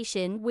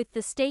conversation with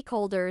the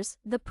stakeholders,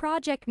 the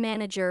project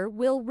manager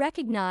will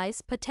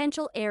recognize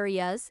potential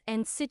areas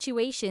and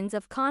situations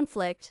of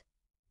conflict.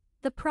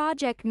 The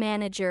project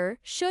manager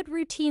should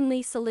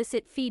routinely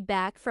solicit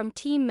feedback from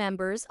team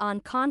members on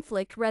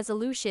conflict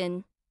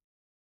resolution.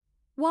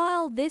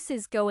 While this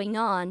is going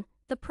on,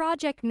 the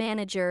project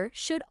manager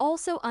should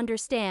also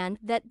understand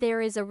that there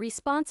is a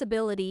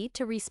responsibility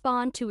to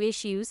respond to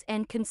issues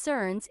and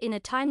concerns in a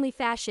timely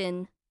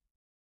fashion.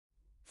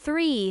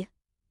 3.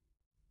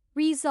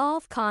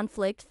 Resolve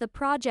conflict. The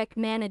project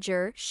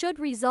manager should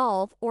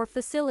resolve or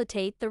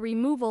facilitate the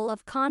removal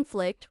of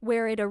conflict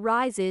where it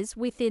arises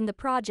within the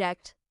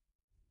project.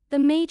 The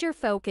major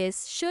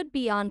focus should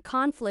be on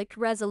conflict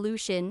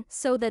resolution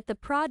so that the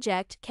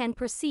project can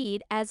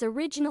proceed as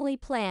originally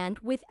planned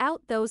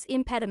without those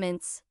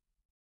impediments.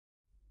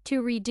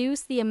 To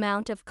reduce the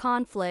amount of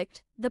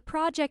conflict, the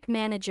project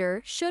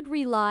manager should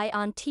rely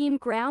on team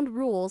ground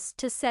rules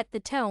to set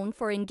the tone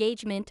for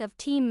engagement of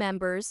team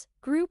members,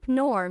 group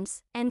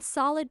norms, and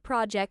solid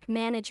project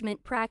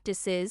management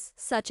practices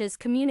such as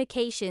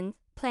communication,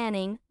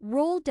 planning,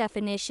 role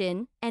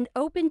definition, and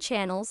open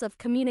channels of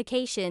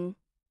communication.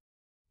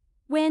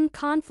 When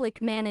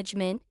conflict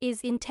management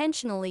is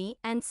intentionally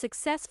and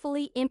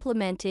successfully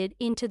implemented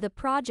into the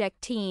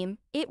project team,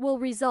 it will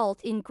result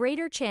in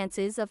greater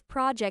chances of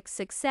project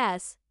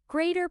success,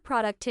 greater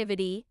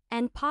productivity,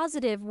 and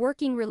positive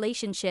working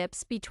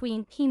relationships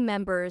between team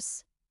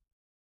members.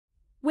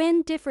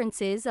 When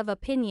differences of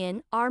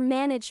opinion are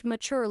managed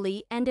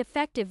maturely and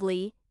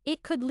effectively,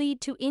 it could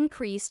lead to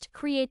increased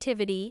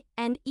creativity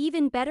and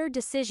even better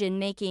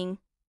decision-making.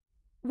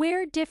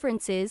 Where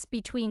differences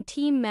between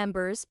team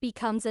members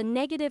becomes a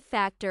negative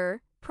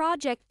factor,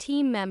 project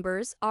team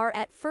members are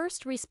at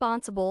first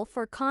responsible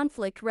for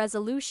conflict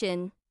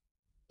resolution.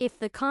 If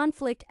the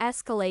conflict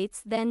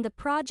escalates, then the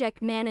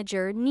project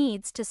manager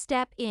needs to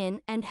step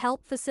in and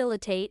help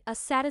facilitate a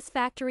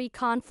satisfactory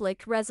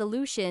conflict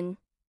resolution.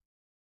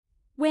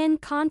 When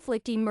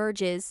conflict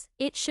emerges,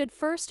 it should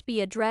first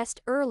be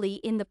addressed early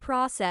in the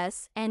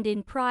process and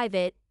in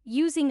private,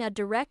 using a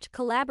direct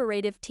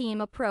collaborative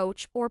team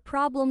approach or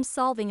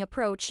problem-solving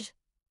approach.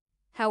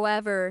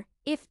 However,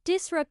 if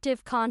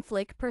disruptive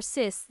conflict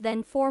persists,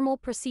 then formal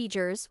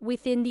procedures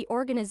within the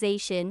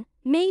organization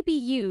may be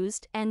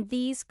used, and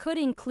these could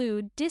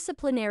include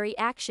disciplinary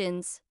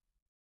actions.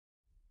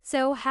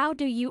 So, how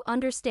do you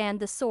understand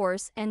the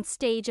source and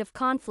stage of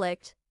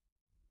conflict?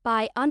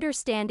 By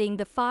understanding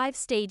the 5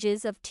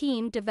 stages of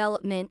team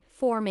development: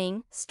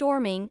 forming,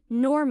 storming,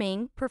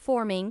 norming,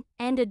 performing,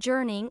 and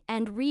adjourning,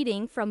 and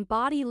reading from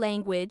body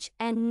language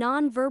and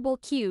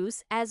nonverbal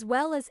cues, as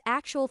well as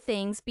actual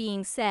things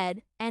being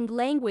said and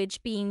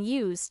language being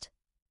used.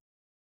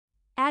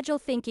 Agile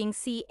thinking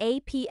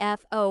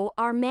CAPFO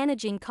are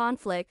managing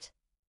conflict.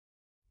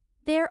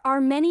 There are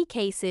many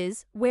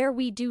cases where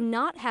we do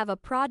not have a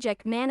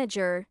project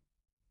manager.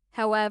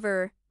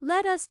 However,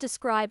 let us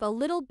describe a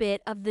little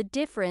bit of the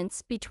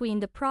difference between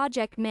the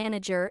project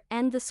manager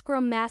and the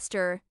Scrum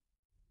Master.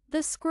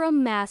 The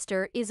Scrum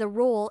Master is a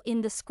role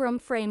in the Scrum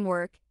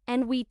framework,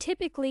 and we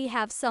typically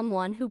have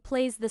someone who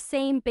plays the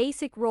same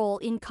basic role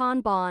in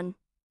Kanban.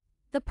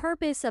 The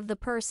purpose of the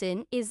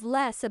person is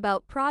less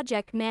about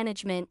project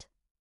management.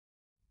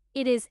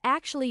 It is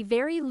actually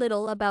very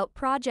little about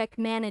project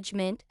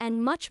management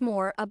and much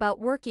more about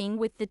working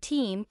with the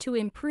team to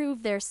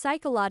improve their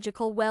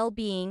psychological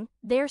well-being,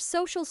 their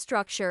social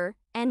structure,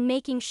 and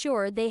making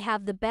sure they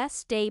have the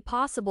best day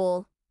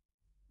possible.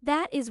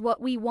 That is what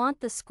we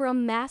want the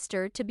Scrum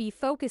Master to be,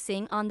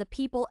 focusing on the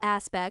people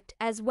aspect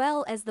as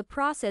well as the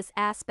process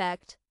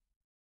aspect.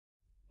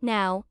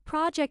 Now,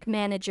 project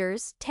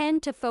managers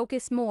tend to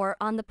focus more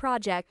on the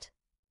project.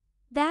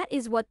 That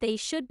is what they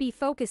should be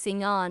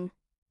focusing on.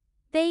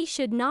 They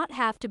should not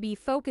have to be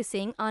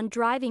focusing on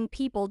driving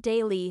people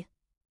daily.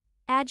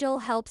 Agile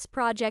helps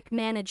project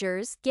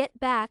managers get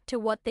back to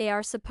what they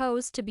are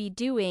supposed to be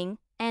doing,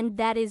 and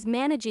that is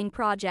managing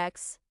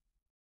projects.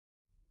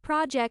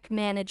 Project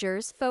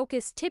managers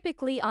focus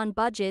typically on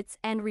budgets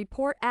and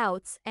report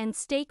outs and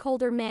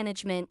stakeholder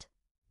management.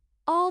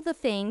 All the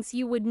things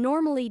you would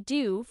normally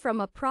do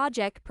from a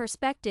project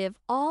perspective,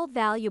 all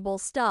valuable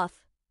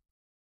stuff.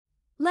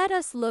 Let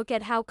us look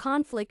at how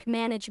conflict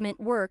management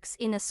works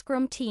in a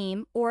Scrum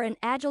team or an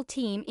Agile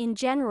team in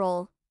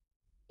general.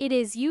 It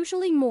is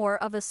usually more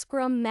of a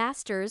Scrum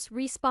Master's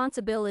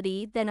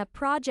responsibility than a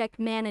project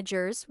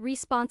manager's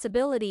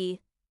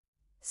responsibility.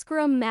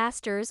 Scrum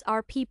Masters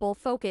are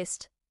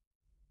people-focused.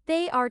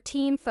 They are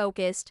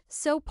team-focused,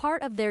 so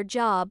part of their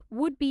job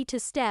would be to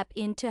step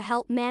in to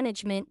help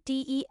management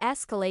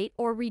de-escalate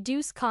or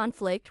reduce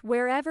conflict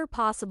wherever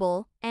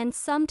possible, and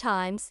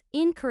sometimes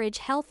encourage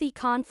healthy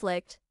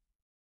conflict.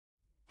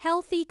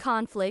 Healthy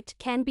conflict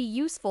can be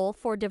useful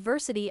for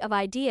diversity of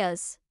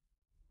ideas.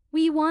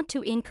 We want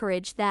to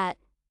encourage that.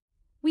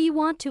 We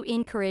want to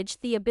encourage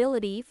the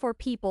ability for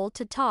people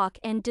to talk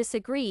and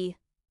disagree.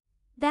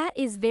 That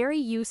is very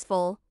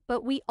useful,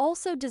 but we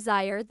also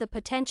desire the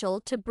potential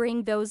to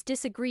bring those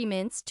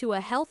disagreements to a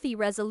healthy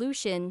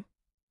resolution.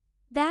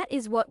 That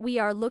is what we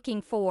are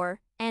looking for,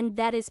 and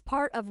that is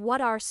part of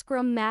what our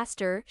Scrum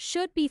Master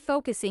should be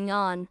focusing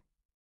on.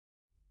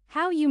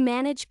 How you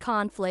manage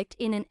conflict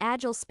in an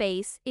Agile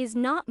space is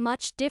not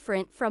much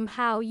different from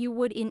how you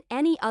would in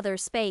any other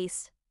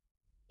space.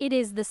 It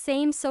is the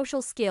same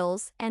social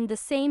skills and the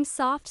same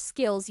soft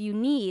skills you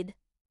need.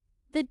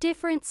 The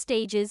different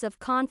stages of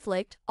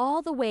conflict,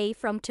 all the way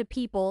from to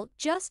people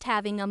just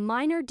having a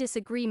minor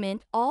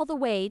disagreement all the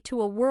way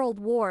to a world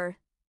war.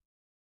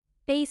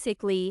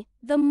 Basically,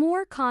 the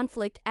more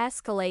conflict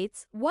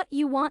escalates, what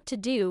you want to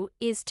do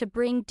is to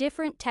bring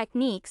different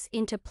techniques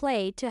into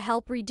play to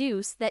help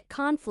reduce that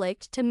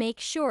conflict, to make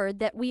sure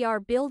that we are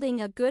building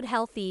a good,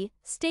 healthy,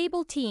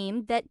 stable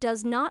team that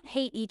does not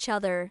hate each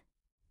other.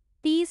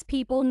 These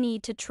people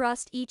need to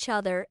trust each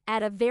other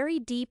at a very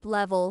deep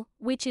level,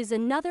 which is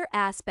another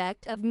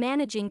aspect of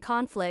managing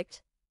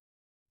conflict.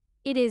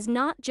 It is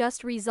not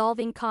just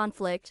resolving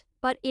conflict,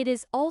 but it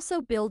is also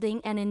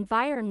building an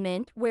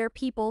environment where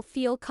people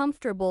feel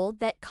comfortable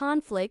that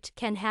conflict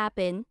can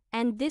happen,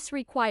 and this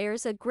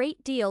requires a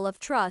great deal of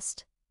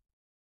trust.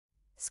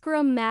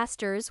 Scrum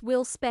Masters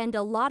will spend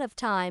a lot of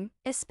time,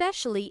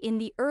 especially in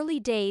the early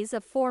days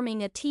of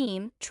forming a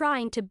team,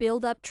 trying to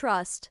build up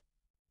trust.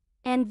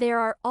 And there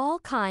are all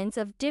kinds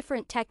of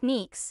different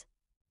techniques.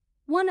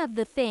 One of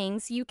the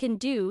things you can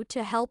do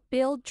to help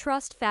build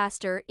trust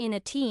faster in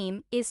a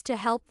team is to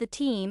help the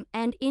team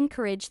and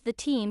encourage the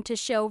team to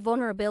show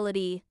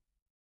vulnerability.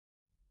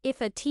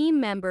 If a team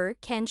member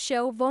can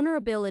show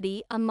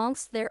vulnerability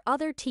amongst their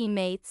other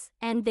teammates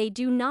and they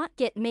do not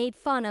get made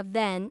fun of,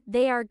 then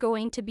they are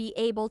going to be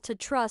able to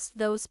trust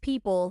those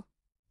people.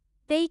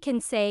 They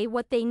can say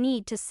what they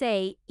need to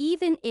say,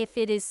 even if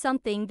it is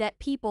something that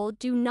people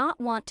do not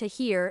want to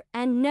hear,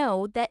 and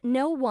know that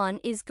no one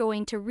is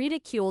going to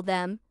ridicule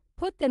them,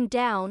 put them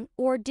down,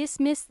 or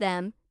dismiss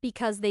them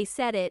because they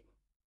said it.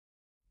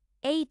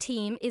 A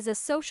team is a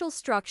social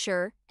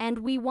structure, and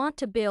we want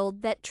to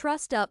build that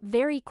trust up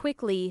very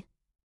quickly.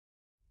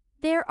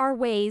 There are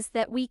ways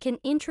that we can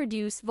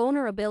introduce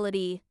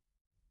vulnerability.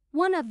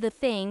 One of the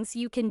things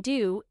you can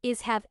do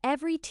is have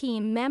every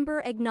team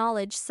member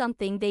acknowledge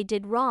something they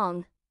did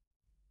wrong.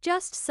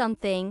 Just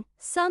something,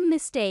 some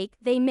mistake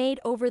they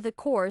made over the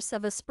course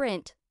of a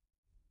sprint.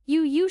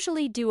 You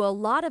usually do a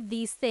lot of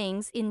these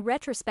things in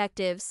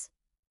retrospectives.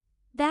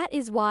 That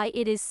is why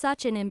it is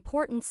such an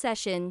important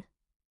session.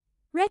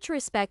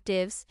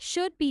 Retrospectives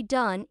should be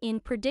done in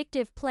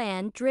predictive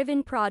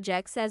plan-driven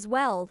projects as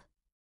well.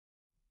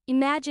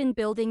 Imagine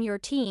building your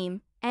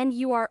team, and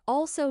you are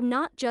also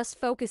not just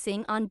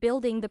focusing on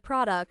building the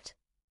product.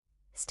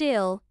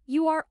 Still,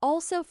 you are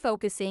also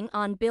focusing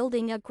on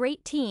building a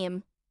great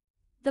team.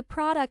 The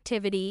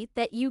productivity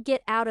that you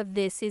get out of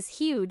this is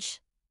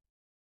huge.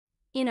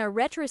 In a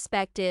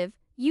retrospective,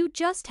 you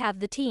just have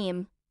the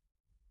team.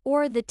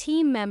 Or the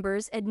team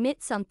members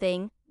admit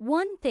something,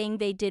 one thing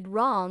they did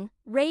wrong,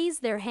 raise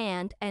their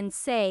hand and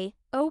say,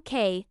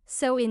 "Okay,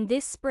 so in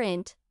this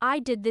sprint, I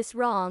did this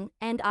wrong,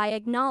 and I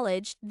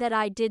acknowledged that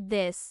I did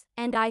this,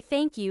 and I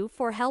thank you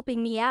for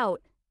helping me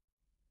out.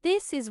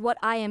 This is what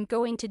I am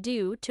going to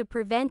do to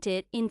prevent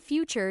it in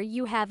future."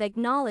 You have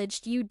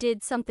acknowledged you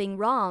did something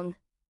wrong.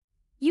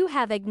 You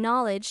have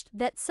acknowledged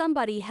that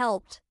somebody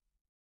helped.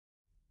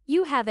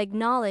 You have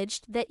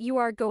acknowledged that you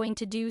are going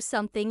to do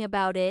something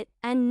about it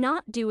and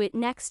not do it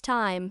next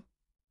time.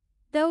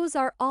 Those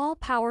are all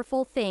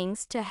powerful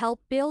things to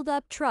help build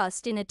up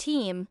trust in a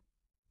team.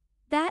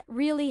 That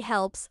really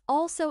helps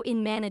also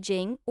in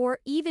managing or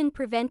even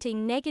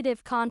preventing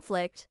negative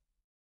conflict.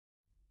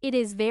 It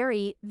is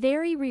very,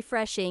 very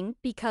refreshing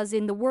because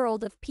in the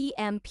world of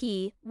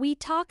PMP, we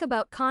talk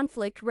about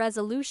conflict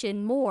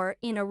resolution more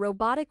in a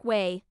robotic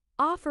way,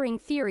 offering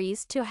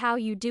theories to how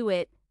you do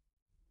it.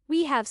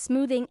 We have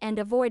smoothing and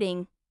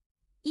avoiding.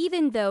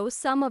 Even though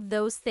some of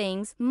those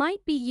things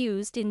might be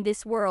used in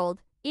this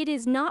world, it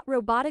is not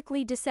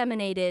robotically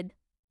disseminated.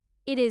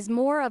 It is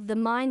more of the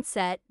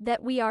mindset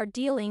that we are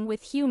dealing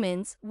with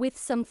humans with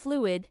some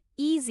fluid,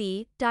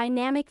 easy,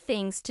 dynamic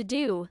things to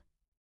do.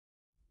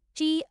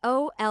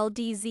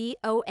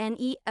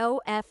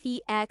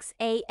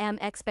 GOLDZONEOFEXAM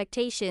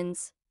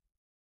expectations.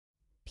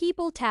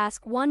 People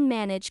Task 1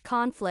 Manage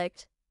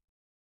conflict.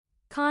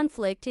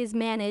 Conflict is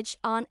managed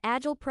on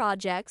Agile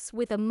projects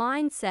with a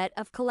mindset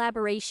of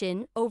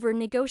collaboration over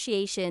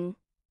negotiation.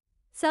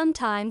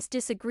 Sometimes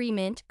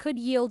disagreement could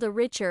yield a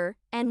richer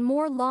and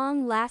more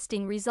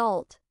long-lasting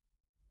result.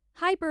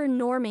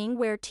 Hyper-norming,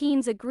 where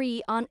teams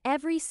agree on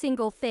every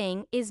single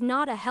thing, is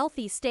not a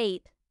healthy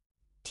state.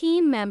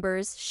 Team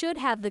members should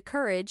have the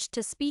courage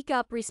to speak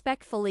up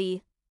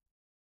respectfully.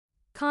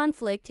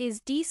 Conflict is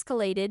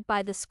de-escalated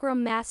by the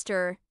Scrum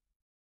Master.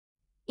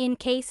 In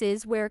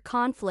cases where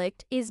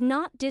conflict is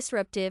not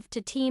disruptive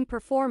to team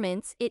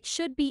performance, it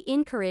should be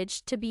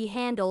encouraged to be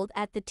handled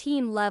at the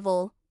team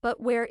level, but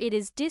where it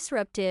is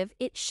disruptive,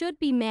 it should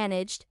be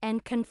managed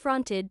and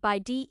confronted by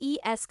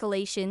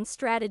de-escalation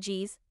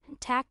strategies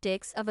and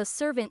tactics of a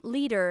servant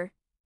leader.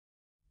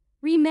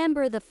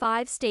 Remember the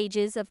 5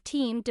 stages of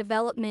team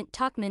development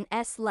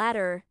Tuckman's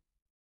ladder.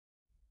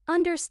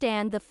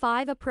 Understand the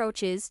 5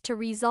 approaches to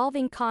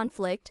resolving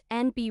conflict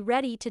and be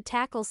ready to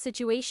tackle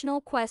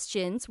situational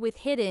questions with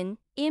hidden,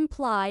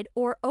 implied,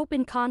 or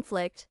open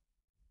conflict.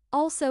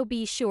 Also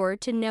be sure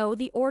to know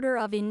the order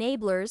of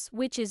enablers,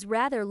 which is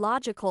rather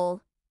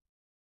logical.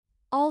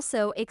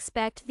 Also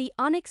expect the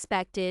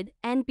unexpected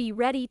and be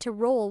ready to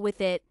roll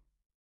with it.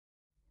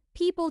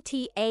 People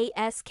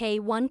Task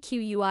 1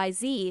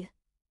 Quiz.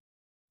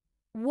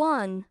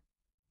 1.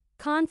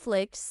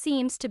 Conflict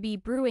seems to be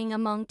brewing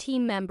among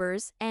team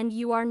members and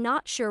you are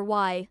not sure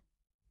why.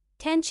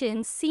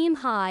 Tensions seem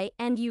high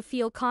and you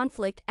feel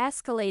conflict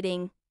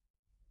escalating.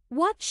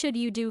 What should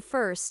you do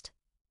first?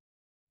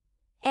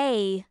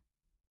 A.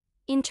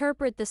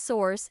 Interpret the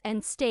source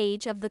and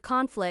stage of the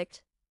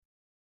conflict.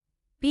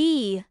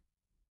 B.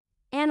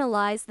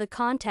 Analyze the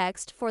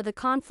context for the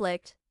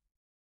conflict.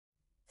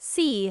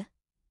 C.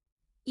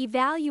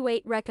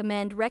 Evaluate,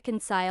 recommend,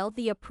 reconcile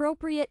the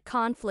appropriate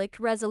conflict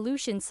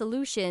resolution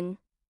solution.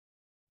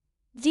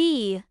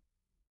 D.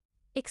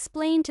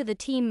 Explain to the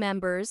team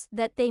members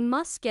that they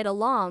must get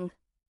along.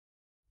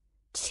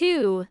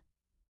 2.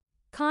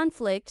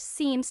 Conflict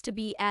seems to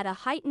be at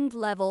a heightened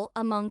level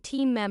among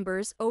team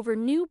members over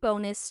new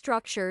bonus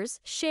structures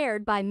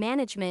shared by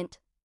management.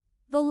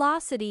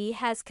 Velocity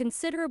has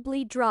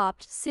considerably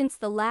dropped since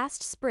the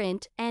last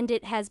sprint and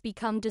it has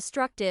become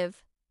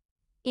destructive.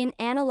 In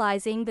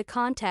analyzing the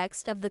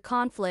context of the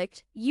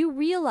conflict, you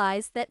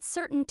realize that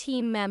certain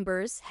team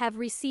members have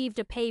received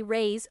a pay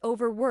raise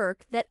over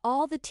work that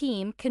all the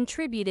team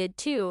contributed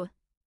to.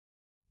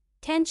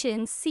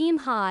 Tensions seem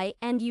high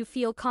and you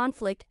feel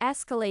conflict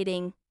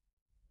escalating.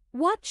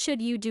 What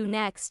should you do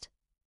next?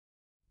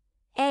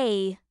 A.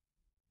 A.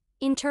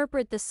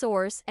 Interpret the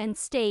source and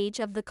stage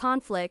of the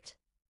conflict.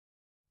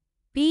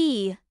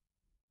 B.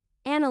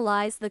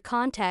 Analyze the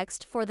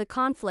context for the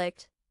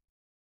conflict.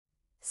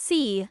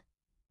 C.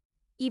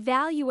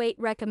 Evaluate,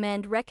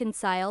 recommend,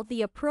 reconcile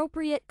the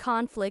appropriate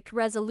conflict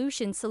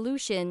resolution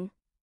solution.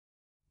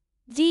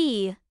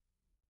 D.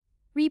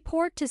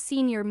 Report to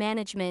senior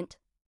management.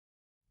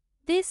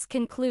 This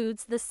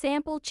concludes the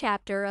sample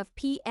chapter of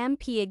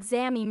PMP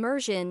Exam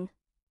Immersion.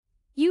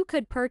 You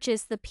could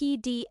purchase the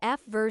PDF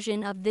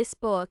version of this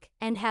book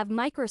and have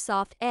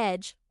Microsoft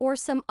Edge or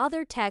some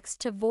other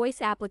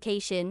text-to-voice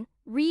application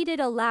read it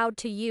aloud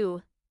to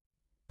you.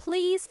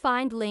 Please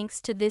find links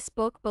to this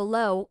book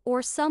below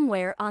or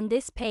somewhere on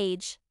this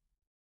page.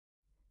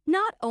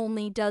 Not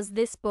only does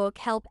this book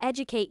help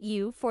educate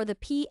you for the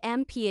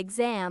PMP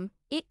exam,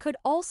 it could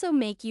also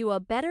make you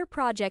a better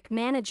project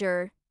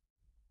manager.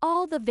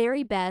 All the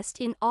very best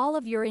in all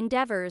of your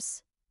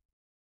endeavors.